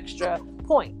give you extra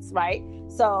points, right?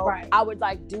 So right. I would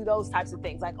do those types of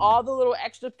things, all the little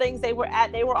extra things they were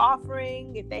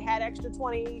offering. If they had extra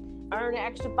 20, earn an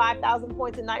extra 5,000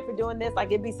 points a night for doing this.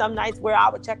 It'd be some nights where I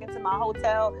would check into my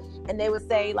hotel and they would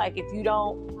say if you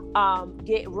don't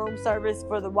get room service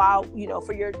for the while,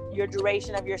 for your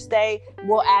duration of your stay,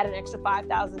 we'll add an extra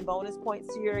 5,000 bonus points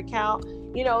to your account.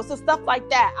 So stuff like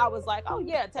that. I was oh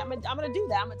yeah, I'm gonna do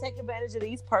that. I'm gonna take advantage of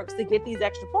these perks to get these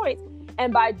extra points.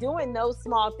 And by doing those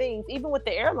small things, even with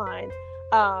the airline,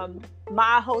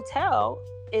 my hotel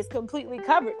is completely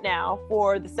covered now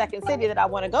for the second city that I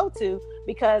want to go to,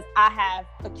 because I have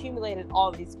accumulated all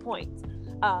of these points.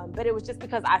 But it was just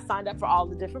because I signed up for all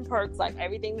the different perks,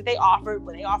 everything that they offered.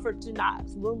 When they offered to not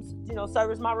rooms,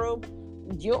 service my room,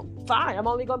 fine. I'm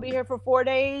only gonna be here for 4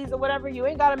 days or whatever. You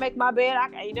ain't gotta make my bed.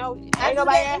 Ain't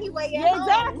nobody anyway. Yeah,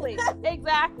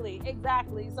 exactly.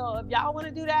 So if y'all want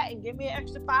to do that and give me an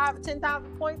extra 5,000 or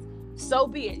 10,000 points, so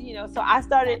be it, you know. So I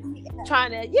started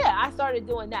I started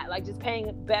doing that, like just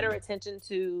paying better attention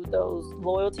to those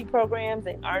loyalty programs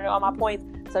and earning all my points.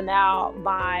 So now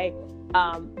my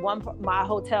my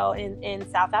hotel in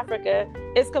South Africa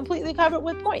is completely covered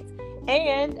with points,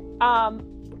 and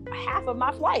half of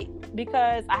my flight,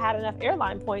 because I had enough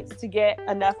airline points to get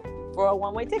enough for a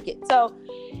one-way ticket. So,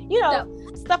 you know,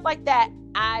 stuff like that,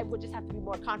 I would just have to be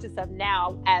more conscious of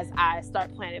now as I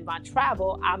start planning my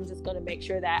travel. I'm just going to make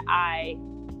sure that I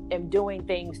am doing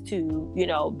things to, you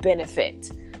know,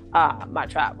 benefit my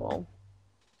travel.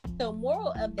 The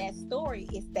moral of that story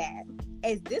is that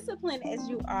as disciplined as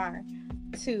you are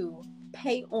to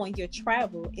pay on your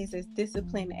travel is as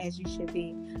disciplined as you should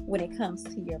be when it comes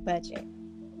to your budget.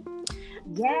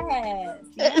 Yes.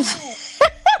 Yes.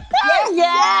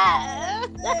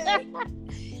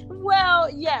 Well,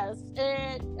 yes.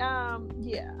 And I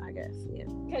guess, yeah.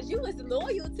 Because you was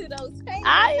loyal to those payments.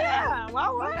 I am. I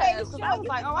was. Sure, I was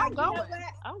like, I'm going. You know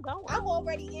I'm going. I'm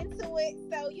already into it.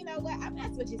 So, you know what? I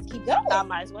might as well just keep going. I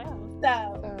might as well.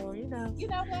 So, you know. You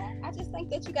know what? I just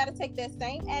think that you got to take that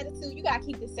same attitude. You got to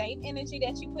keep the same energy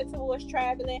that you put towards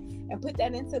traveling and put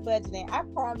that into budgeting. I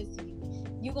promise you.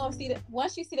 You're going to see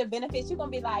once you see the benefits, you're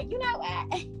going to be like, you know what,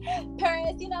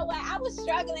 Paris, you know what, I was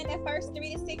struggling the first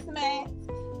 3 to 6 months,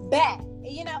 but,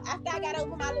 you know, after I got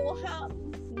over my little hump,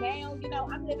 now, you know,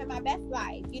 I'm living my best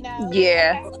life, you know.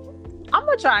 Yeah. I'm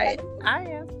going to try it. I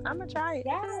am. I'm going to try it.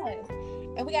 Yes.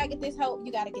 And we got to get this whole,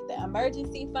 you got to get the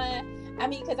emergency fund. I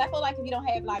mean, because I feel like if you don't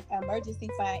have like an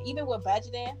emergency fund, even with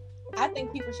budgeting, I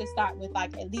think people should start with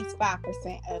like at least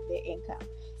 5% of their income.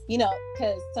 You know,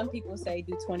 because some people say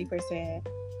do 20%.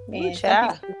 And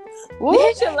some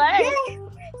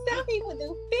people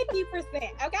do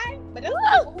 50%. Okay, but those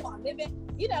people who are living,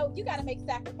 you know, you got to make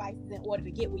sacrifices in order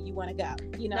to get where you want to go.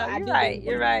 You know,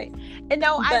 you're right. And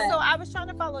no, I was trying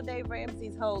to follow Dave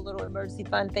Ramsey's whole little emergency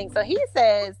fund thing. So he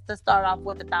says to start off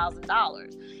with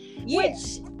 $1,000.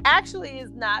 Which actually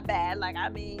is not bad. Like, I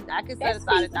mean, I could set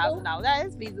aside $1,000. That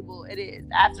is feasible. It is.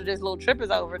 After this little trip is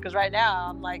over, because right now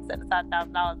I'm like setting aside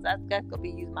 $1,000. That's gonna be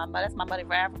using my money. That's my money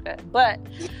for Africa. But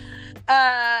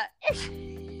I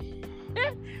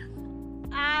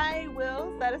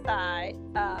will set aside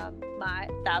my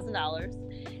 $1,000,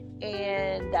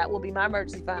 and that will be my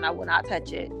emergency fund. I will not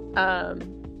touch it.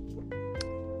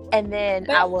 And then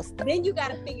I will. Then you got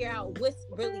to figure out what's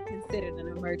really considered an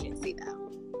emergency, though.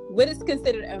 What is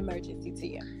considered an emergency to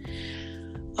you?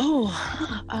 Oh,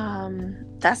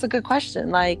 that's a good question.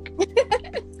 Like,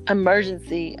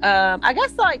 emergency. I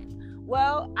guess like,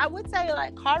 well, I would say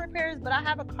like car repairs, but I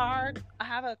have a car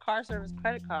service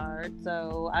credit card,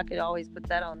 so I could always put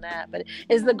that on that. But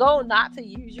is the goal not to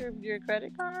use your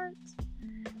credit cards?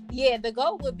 Yeah, the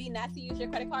goal would be not to use your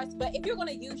credit cards, but if you're going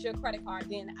to use your credit card,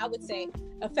 then I would say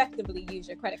effectively use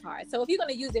your credit card. So if you're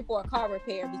going to use it for a car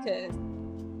repair because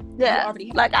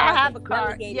like I have a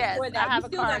card. Yes, I have a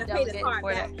card delegated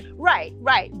for that.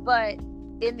 Right. But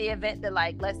in the event that,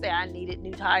 like, let's say I needed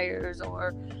new tires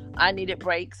or I needed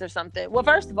brakes or something. Well,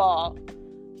 first of all,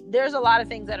 there's a lot of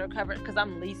things that are covered because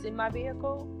I'm leasing my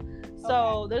vehicle.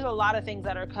 So there's a lot of things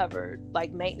that are covered,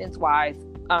 like maintenance wise,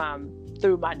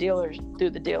 through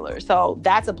the dealer. So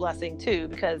that's a blessing too,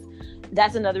 because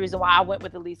that's another reason why I went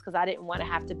with the lease, because I didn't want to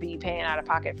have to be paying out of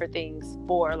pocket for things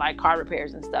for like car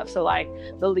repairs and stuff. So like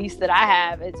the lease that I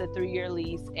have, it's a 3-year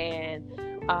lease, and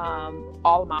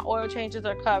all of my oil changes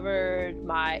are covered.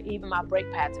 Even my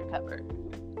brake pads are covered.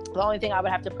 The only thing I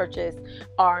would have to purchase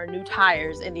are new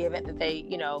tires in the event that they,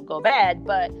 go bad.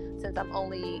 But since I'm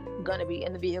only going to be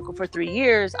in the vehicle for 3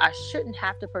 years, I shouldn't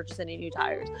have to purchase any new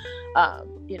tires.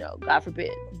 God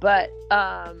forbid. But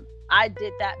I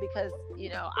did that because,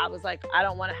 I was like, I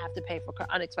don't want to have to pay for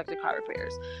unexpected car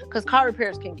repairs, because car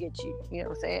repairs can get you, you know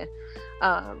what I'm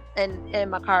saying?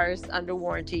 And my car is under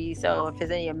warranty. So if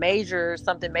there's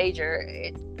something major,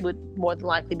 it would more than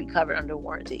likely be covered under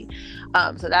warranty.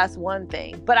 So that's one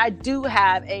thing. But I do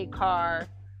have a car,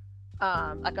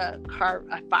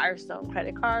 a Firestone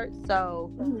credit card.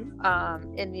 So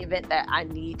in the event that I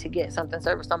need to get something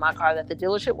serviced on my car that the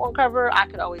dealership won't cover, I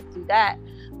could always do that.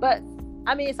 But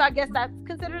I mean, so I guess that's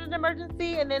considered an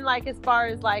emergency. And then, like, as far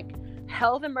as like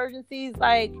health emergencies,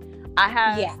 like I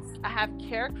have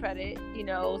care credit,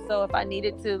 so if I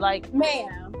needed to, like,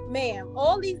 ma'am,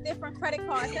 all these different credit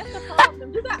cards, that's the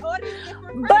problem. You got all these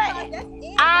different credit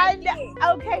cards.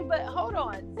 Okay, but hold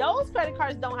on. Those credit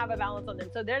cards don't have a balance on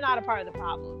them, so they're not a part of the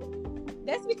problem.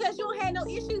 That's because you don't have no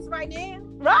issues right now.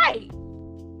 Right.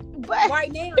 But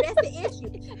right now, that's the issue.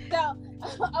 So,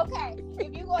 okay,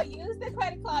 if you're going to use the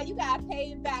credit card, you got to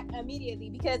pay it back immediately,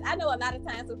 because I know a lot of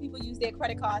times when people use their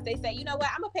credit cards, they say, you know what,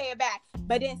 I'm going to pay it back.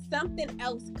 But then something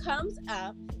else comes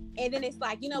up, and then it's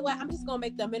like, you know what, I'm just going to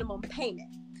make the minimum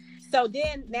payment. So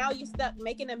then now you're stuck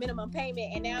making a minimum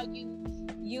payment, and now you're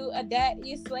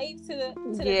slave to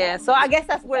the debt. So I guess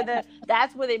that's where the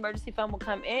emergency fund will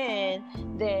come in.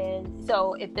 Then,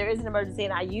 so if there is an emergency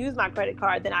and I use my credit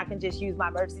card, then I can just use my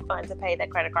emergency fund to pay that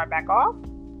credit card back off.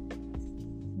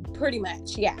 Pretty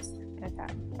much, yes.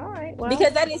 Okay. All right. Well,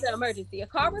 because that is an emergency. A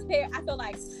car repair, I feel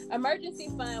like emergency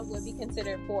fund would be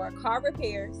considered for car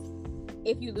repairs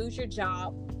if you lose your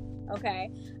job. Okay.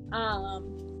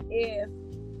 If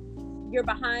you're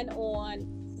behind on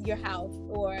your house,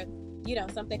 or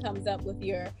something comes up with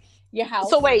your house.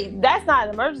 So wait, that's not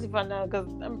an emergency fund though, because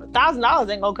 $1,000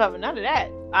 ain't gonna cover none of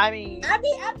that. I mean, I'm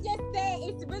just saying,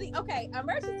 it's really okay.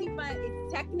 Emergency fund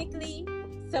is technically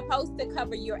supposed to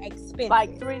cover your expenses,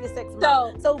 like 3 to 6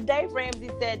 months. So Dave Ramsey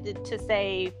said to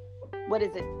save, what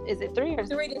is it? Is it 3 or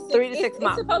 3 to 6? 3 to 6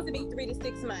 months. It's supposed to be 3 to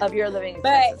 6 months of your living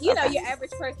expenses. But your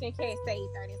average person can't save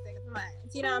 36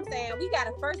 months. You know what I'm saying? We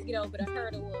gotta first get over the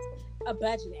hurdle of a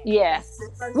budgeting. Yeah.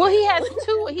 Well, he has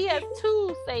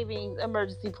two savings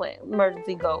emergency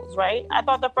goals, right? I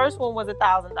thought the first one was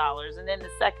 $1,000, and then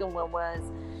the second one was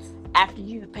after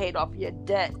you paid off your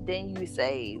debt, then you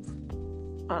save.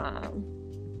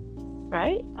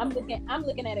 Right? I'm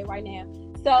looking at it right now.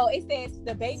 So it says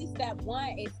the baby step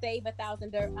 1 is save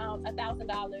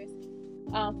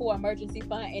 $1,000 for emergency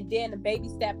fund, and then the baby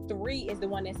step 3 is the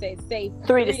one that says save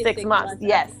 3 to 6 months.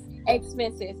 Yes.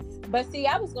 Expenses. But see,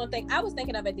 I was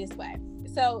thinking of it this way.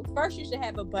 So first you should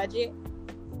have a budget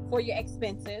for your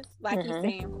expenses, like you're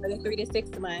saying, for the 3 to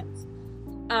 6 months.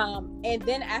 And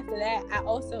then after that, I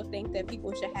also think that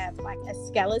people should have like a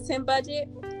skeleton budget.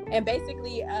 And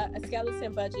basically a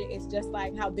skeleton budget is just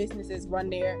like how businesses run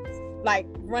their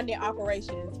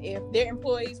operations. If their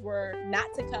employees were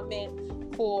not to come in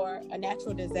for a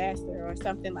natural disaster or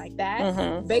something like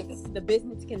that, basically the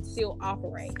business can still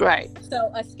operate. Right. So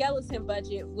a skeleton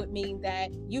budget would mean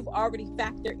that you've already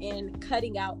factored in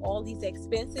cutting out all these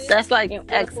expenses. That's like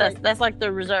excess. That's like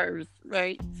the reserves,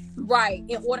 right? Right.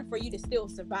 In order for you to still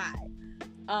survive.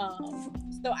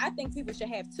 So I think people should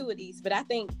have 2 of these, but I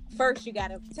think first you got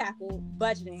to tackle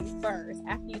budgeting first.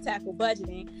 After you tackle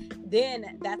budgeting,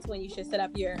 then that's when you should set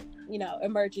up your,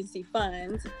 emergency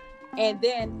funds. And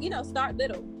then, start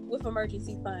little with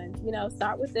emergency funds.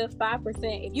 Start with the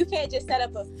 5%. If you can't just set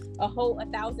up a whole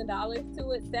 $1,000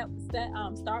 to it,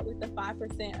 start with the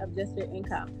 5% of just your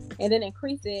income, and then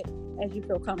increase it as you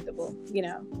feel comfortable.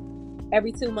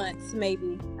 Every 2 months,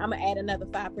 maybe I'm gonna add another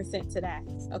 5% to that.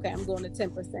 Okay, I'm going to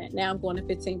 10%. Now I'm going to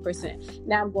 15%.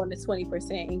 Now I'm going to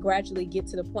 20%, and gradually get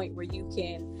to the point where you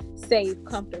can save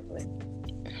comfortably.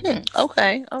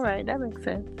 Okay, all right, that makes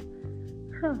sense.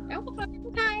 Huh.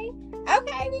 Okay,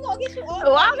 we gonna get you on.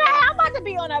 Well, okay, I'm about to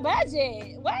be on a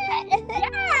budget. What?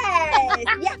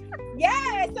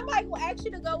 Yes. Somebody will ask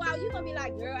you to go out. You're gonna be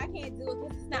like, girl, I can't do it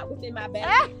because it's not within my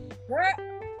budget. Girl,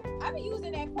 I be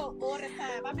using that quote all the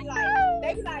time.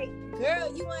 They be like, girl,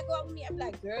 you want to go out with me? I be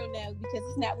like, girl, no, because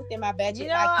it's not within my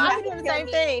budget. I be doing the same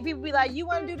thing. People be like, you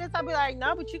want to do this? I be like,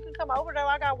 no, but you can come over though.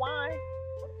 I got wine.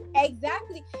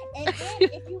 Exactly. And then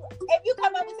if you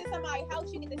come over to somebody's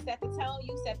house, you need to set the tone,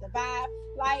 you set the vibe,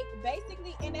 like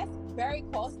basically, and that's very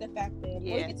cost effective.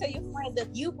 Yeah. Or you can tell your friend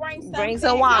that you bring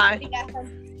some wine.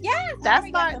 Yes, that's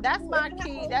my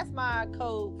key. That's my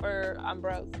code for I'm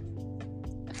broke.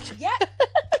 Yeah,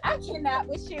 I cannot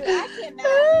with you. I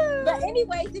cannot. But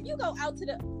anyways, if you go out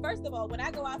first of all, when I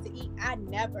go out to eat, I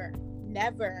never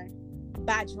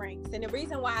buy drinks. And the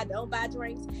reason why I don't buy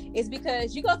drinks is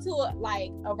because you go to a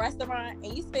restaurant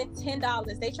and you spend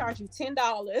 $10. They charge you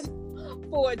 $10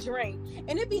 for a drink,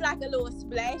 and it'd be like a little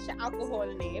splash of alcohol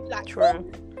in there. It'd be like,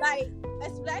 true. Like a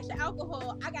splash of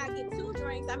alcohol. I gotta get 2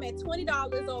 drinks. I'm at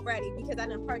 $20 already because I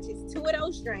done purchased 2 of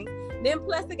those drinks. Then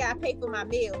plus I gotta pay for my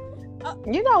meal.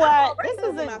 You know what?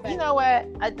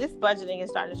 This budgeting is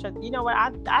starting to show. You know what?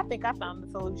 I think I found the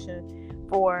solution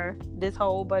for this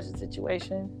whole budget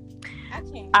situation.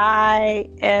 I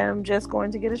am just going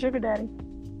to get a sugar daddy.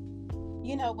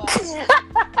 You know what?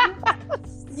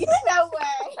 You know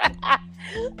what?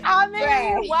 I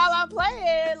mean, while I'm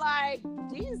playing,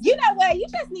 Jesus. You know what? You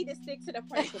just need to stick to the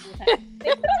principles. Stick to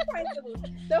the principles.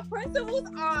 The principles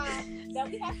are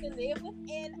that we have to live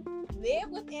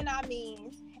within our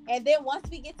means. And then once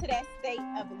we get to that state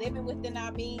of living within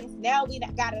our means, now we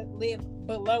gotta live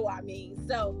below our means.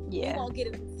 So we won't get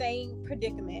in the same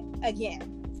predicament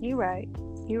again. You're right.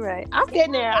 You're right. I'm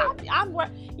getting there.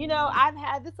 I've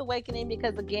had this awakening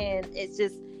because, again, it's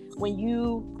just when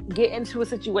you get into a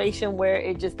situation where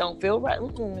it just don't feel right,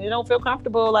 you don't feel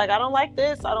comfortable. Like, I don't like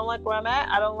this. I don't like where I'm at.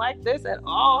 I don't like this at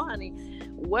all, honey.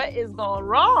 What is going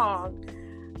wrong?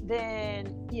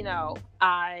 Then,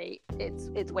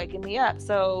 it's waking me up.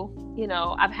 So,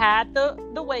 I've had the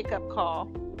wake up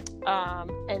call.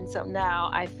 And so now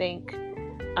I think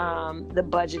the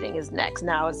budgeting is next.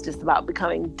 Now it's just about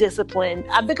becoming disciplined.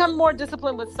 I've become more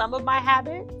disciplined with some of my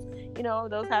habits,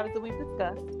 those habits that we've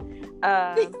discussed.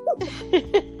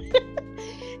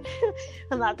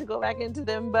 Not to go back into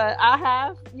them, but I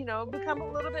have, become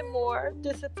a little bit more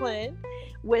disciplined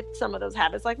with some of those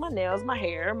habits, like my nails, my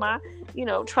hair, my,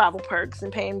 travel perks,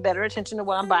 and paying better attention to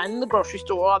what I'm buying in the grocery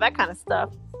store, all that kind of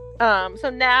stuff.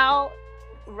 So now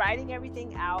writing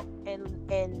everything out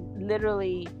and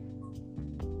literally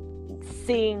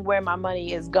seeing where my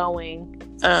money is going,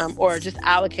 or just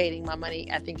allocating my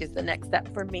money, I think is the next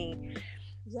step for me.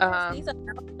 Yes, these are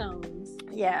milestones.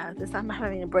 Yeah, this time I'm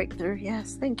having a breakthrough.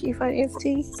 Yes, thank you, Finance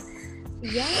T.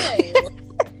 Yes.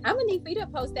 I'm gonna need for you to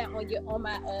post that on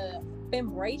my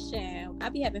Fembration. I'll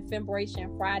be having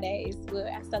Fembration Fridays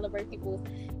where I celebrate people's,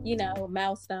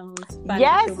 milestones.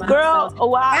 Yes, girl. Oh,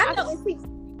 wow. I know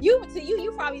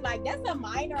you probably like, that's a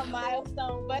minor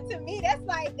milestone, but to me that's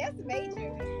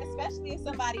major, especially if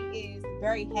somebody is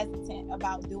very hesitant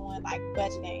about doing like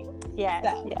budgeting. Yes.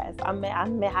 I'm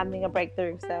having a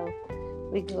breakthrough, so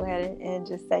we can go ahead and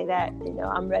just say that,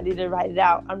 I'm ready to write it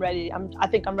out. I'm ready. I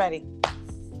think I'm ready.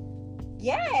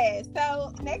 Yeah.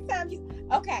 So next time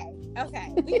okay.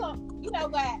 We gonna,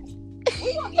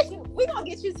 we gonna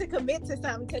get you to commit to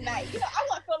something tonight. I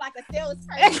want to feel like a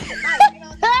salesperson tonight.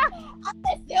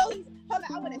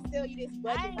 I want to sell you this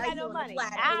budget. I ain't got no money.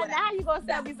 Now you gonna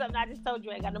sell me something I just told you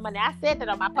I ain't got no money. I said that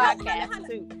on my podcast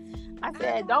too. I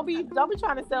said, don't be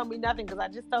trying to sell me nothing because I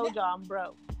just told y'all I'm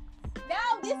broke. No,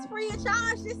 this free of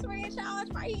charge. This free of charge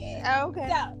right here. Okay.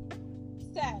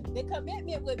 So the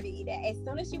commitment would be that as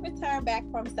soon as you return back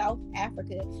from South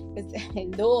Africa, because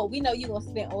Lord, we know you're gonna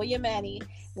spend all your money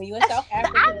when you're in South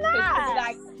Africa. I'm not.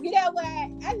 Like, you know what?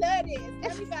 I love this.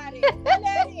 Everybody, I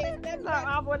love this. No,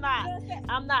 I'm not.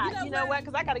 I'm not. You know what?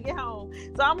 Because I gotta get home.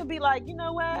 So I'm gonna be like, you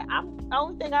know what? The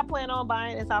only thing I plan on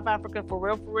buying in South Africa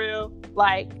for real.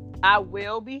 Like, I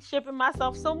will be shipping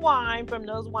myself some wine from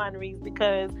those wineries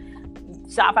because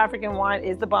South African wine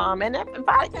is the bomb. And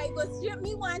okay, well, ship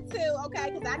me one too,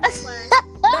 okay? Because I need one.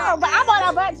 No, but I'm on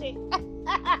a budget.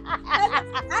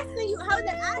 I send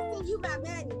you my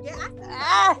money. Yeah, I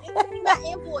send you my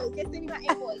invoice. Just send me my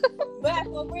invoice. But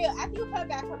for real, after you come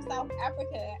back from South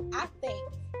Africa, I think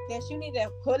that you need to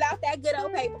pull out that good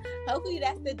old paper. Hopefully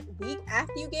that's the week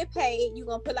after you get paid. You're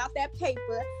going to pull out that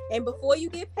paper. And before you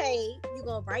get paid, you're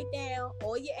going to write down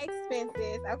all your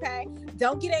expenses, okay?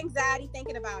 Don't get anxiety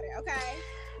thinking about it, okay?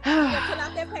 You're going to pull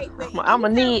out that paper. I'm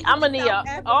going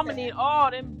to need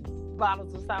all them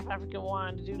bottles of South African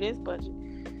wine to do this budget.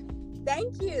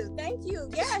 Thank you.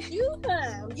 Yes, use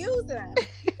them.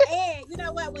 And you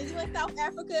know what? When you're in South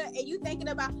Africa and you thinking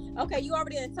about, okay, you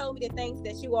already done told me the things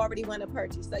that you already want to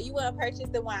purchase. So you want to purchase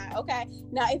the wine, okay?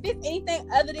 Now, if it's anything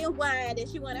other than wine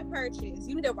that you want to purchase,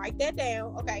 you need to write that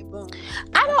down. Okay, boom.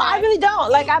 I really don't.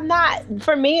 Like, I'm not.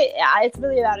 For me, it's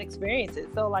really about experiences.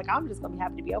 So, like, I'm just gonna be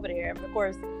happy to be over there. And of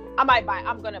course, I'm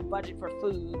gonna budget for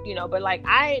food, but like,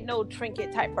 I ain't no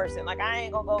trinket type person. Like, I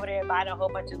ain't gonna go over there and buy a whole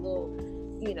bunch of little,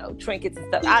 trinkets and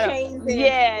stuff. That ain't even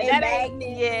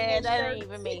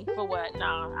me. For what?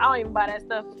 No, I don't even buy that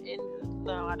stuff.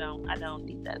 No, I don't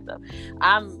need that stuff.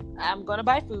 I'm gonna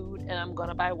buy food and I'm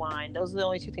gonna buy wine. Those are the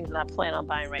only two things that I plan on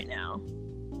buying right now.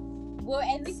 Well,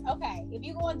 at least, okay, if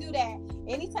you're going to do that,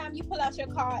 anytime you pull out your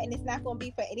card and it's not going to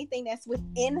be for anything that's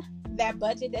within that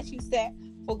budget that you set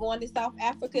for going to South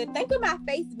Africa, think of my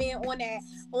face being on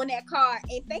that card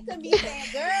and think of me saying,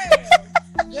 girl,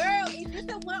 is this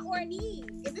a want or a need?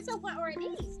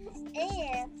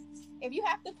 And if you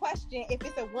have to question if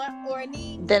it's a want or a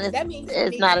need, then that means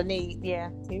it's not a need.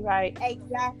 Yeah, you're right.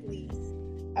 Exactly.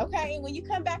 Okay, and when you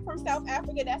come back from South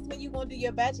Africa, that's when you're going to do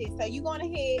your budget. So you're going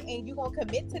ahead and you're going to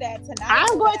commit to that tonight.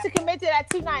 I'm going to commit to that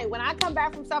tonight. When I come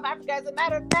back from South Africa, as a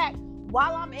matter of fact,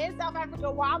 while I'm in South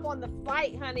Africa, while I'm on the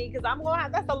flight, honey, because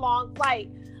that's a long flight,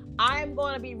 I'm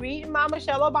going to be reading my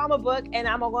Michelle Obama book, and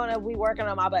I'm going to be working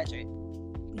on my budget.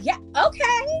 Yeah,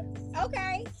 okay.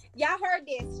 Y'all heard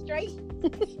this straight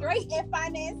in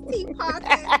Finance T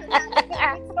podcast tonight.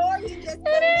 Victoria just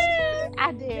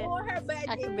I did. Doing her budget.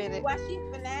 I committed. While she's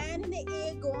flying in the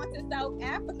air going to South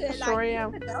Africa. Sure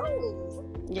am.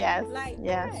 Yes.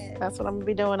 Yes. That. That's what I'm gonna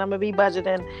be doing. I'm gonna be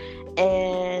budgeting,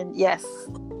 and yes,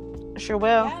 sure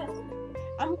will. Yes.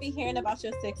 I'm gonna be hearing about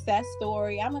your success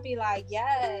story. I'm gonna be like,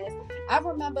 yes. I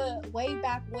remember way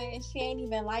back when she ain't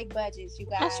even like budgets, you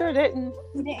guys. I sure didn't.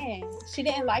 She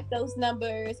didn't like those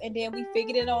numbers, and then we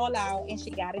figured it all out, and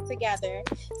she got it together.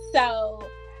 So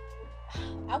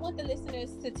I want the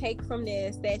listeners to take from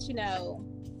this that, you know,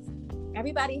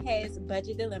 everybody has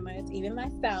budget dilemmas, even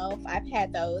myself. I've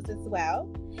had those as well.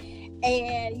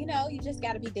 And, you know, you just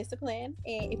got to be disciplined.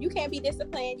 And if you can't be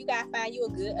disciplined, you got to find you a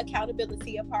good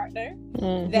accountability partner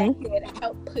that could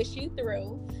help push you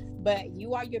through. But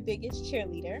you are your biggest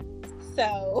cheerleader.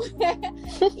 So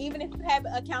even if you have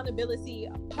an accountability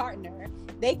partner,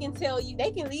 they can tell you,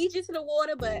 they can lead you to the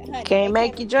water, but honey, can't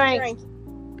make you drink.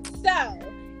 So,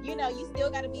 you know, you still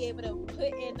got to be able to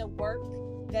put in the work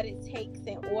that it takes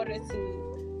in order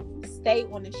to stay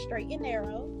on the straight and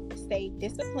narrow, stay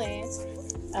disciplined,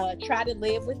 try to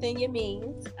live within your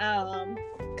means,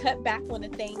 cut back on the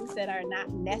things that are not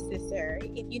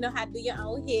necessary. If you know how to do your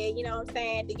own hair, you know what I'm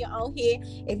saying, do your own hair.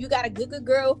 If you got a good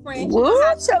girlfriend, woo, you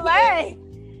know Chile.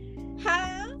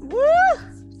 Huh?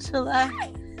 Woo, Chile.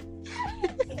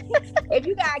 If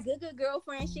you got a good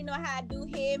girlfriend, she know how to do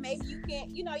hair. Maybe you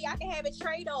can, you know, y'all can have a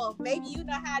trade-off. Maybe you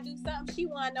know how to do something she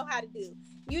want to know how to do.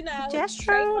 You know, that's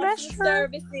true. That's true.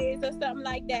 Services or something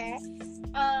like that.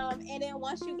 And then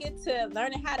once you get to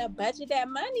learning how to budget that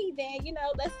money, then, you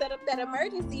know, let's set up that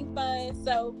emergency fund.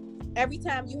 So every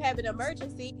time you have an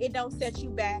emergency, it don't set you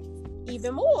back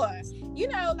even more. You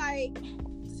know, like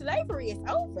slavery is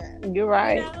over. You're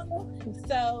right. You know?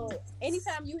 So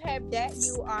anytime you have that,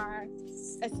 you are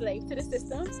a slave to the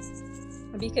system,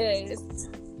 because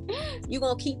you're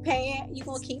going to keep paying. You're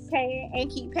going to keep paying and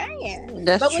keep paying.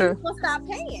 That's but true. But when you going to stop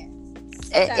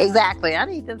paying? Exactly. I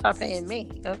need them to start paying me.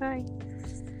 Okay.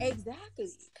 Exactly.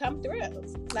 Come through.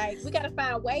 Like, we got to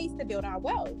find ways to build our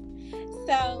wealth.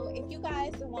 So if you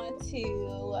guys want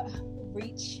to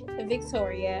reach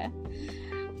Victoria,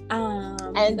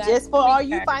 and just for all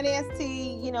you finance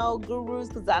tea, you know, gurus,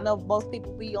 because I know most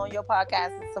people be on your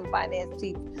podcast and some finance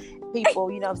tea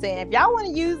people, you know what I'm saying? If y'all want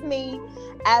to use me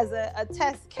as a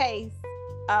test case,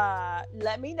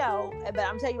 let me know. But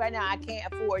I'm telling you right now, I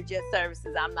can't afford your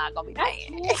services. I'm not gonna be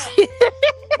paying. Why she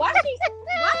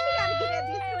gotta get that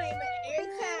disclaimer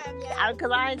every time? Yeah,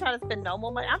 because I ain't trying to spend no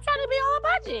more money. I'm trying to be on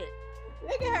a budget.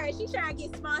 Look at her. She's trying to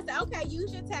get sponsored. Okay,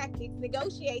 use your tactics.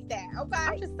 Negotiate that. Okay.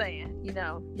 I'm just saying, you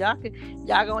know, y'all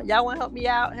want to help me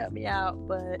out,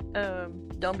 but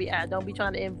don't be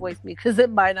trying to invoice me, because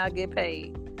it might not get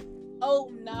paid.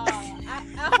 Oh no.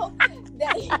 I hope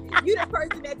that you the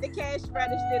person at the cash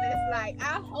register that's like,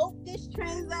 I hope this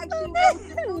transaction goes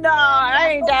through. No, I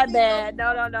ain't that bad. No.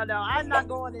 I'm not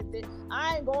going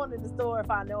I ain't going to the store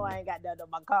if I know I ain't got nothing on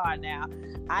my card now.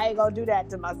 I ain't gonna do that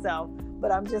to myself.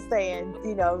 But I'm just saying,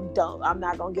 you know, I'm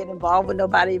not gonna get involved with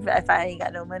nobody if I ain't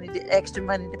got no extra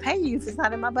money to pay you. If it's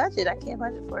not in my budget, I can't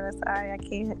budget for it. Sorry, I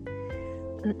can't.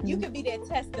 You could be their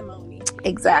testimony.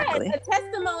 Exactly. Yes, a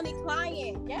testimony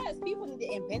client. Yes, people need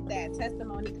to invent that,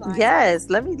 testimony client. Yes,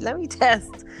 let me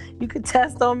test. You could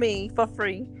test on me for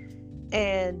free,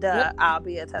 and I'll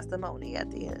be a testimony at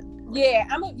the end. Yeah,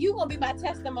 you gonna be my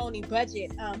testimony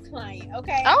budget client.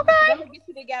 Okay. Okay. I'm gonna get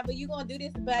you together. You gonna do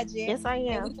this budget. Yes, I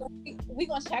am. We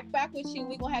gonna check back with you.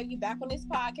 We gonna have you back on this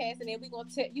podcast, and then you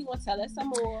gonna tell us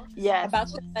some more. Yes. About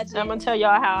your budget. I'm gonna tell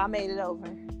y'all how I made it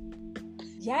over.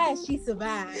 Yes, she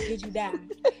survived. Did you die?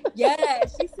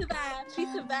 Yes, she survived. She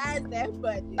survived that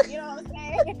budget. You know what I'm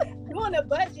saying? Doing a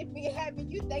budget be having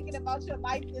you thinking about your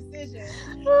life decisions.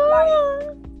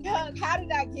 Like, how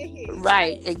did I get here?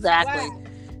 Right, exactly. Why?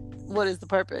 What is the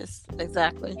purpose?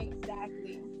 Exactly.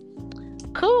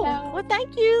 So, Cool. Well,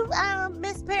 thank you,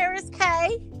 Miss Paris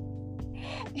K.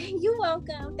 You're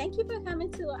welcome. Thank you for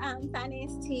coming to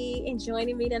Finance Tea and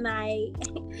joining me tonight.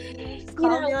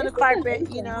 Calling me on the carpet,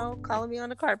 calling me on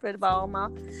the carpet about all my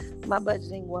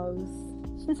budgeting woes.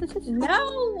 No,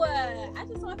 I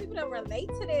just want people to relate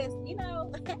to this. You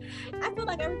know, I feel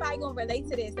like everybody gonna relate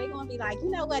to this. They gonna be like, you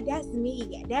know what? That's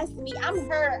me. I'm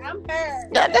her. I'm her.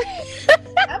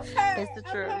 It's the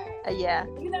truth. Yeah.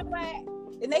 You know what?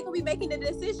 And they gonna be making the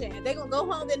decision. They gonna go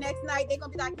home the next night. They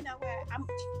gonna be like, you know what?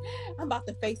 I'm about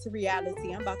to face the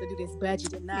reality. I'm about to do this budget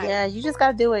tonight. Yeah, you just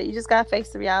gotta do it. You just gotta face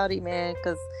the reality, man,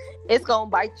 because it's gonna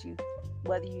bite you,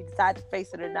 whether you decide to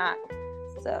face it or not.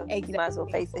 So You might as well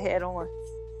face it head on.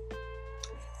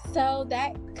 So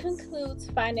that concludes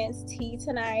Finance Tea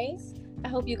tonight. I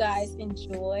hope you guys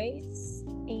enjoyed.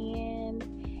 And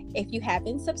if you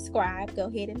haven't subscribed, go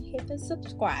ahead and hit the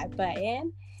subscribe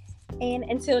button. And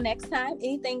until next time,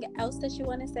 anything else that you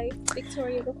want to say,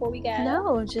 Victoria, before we go?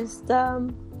 No, just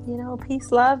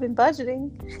peace, love, and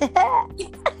budgeting.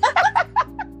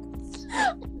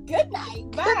 Good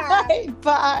night. Bye.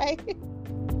 Bye.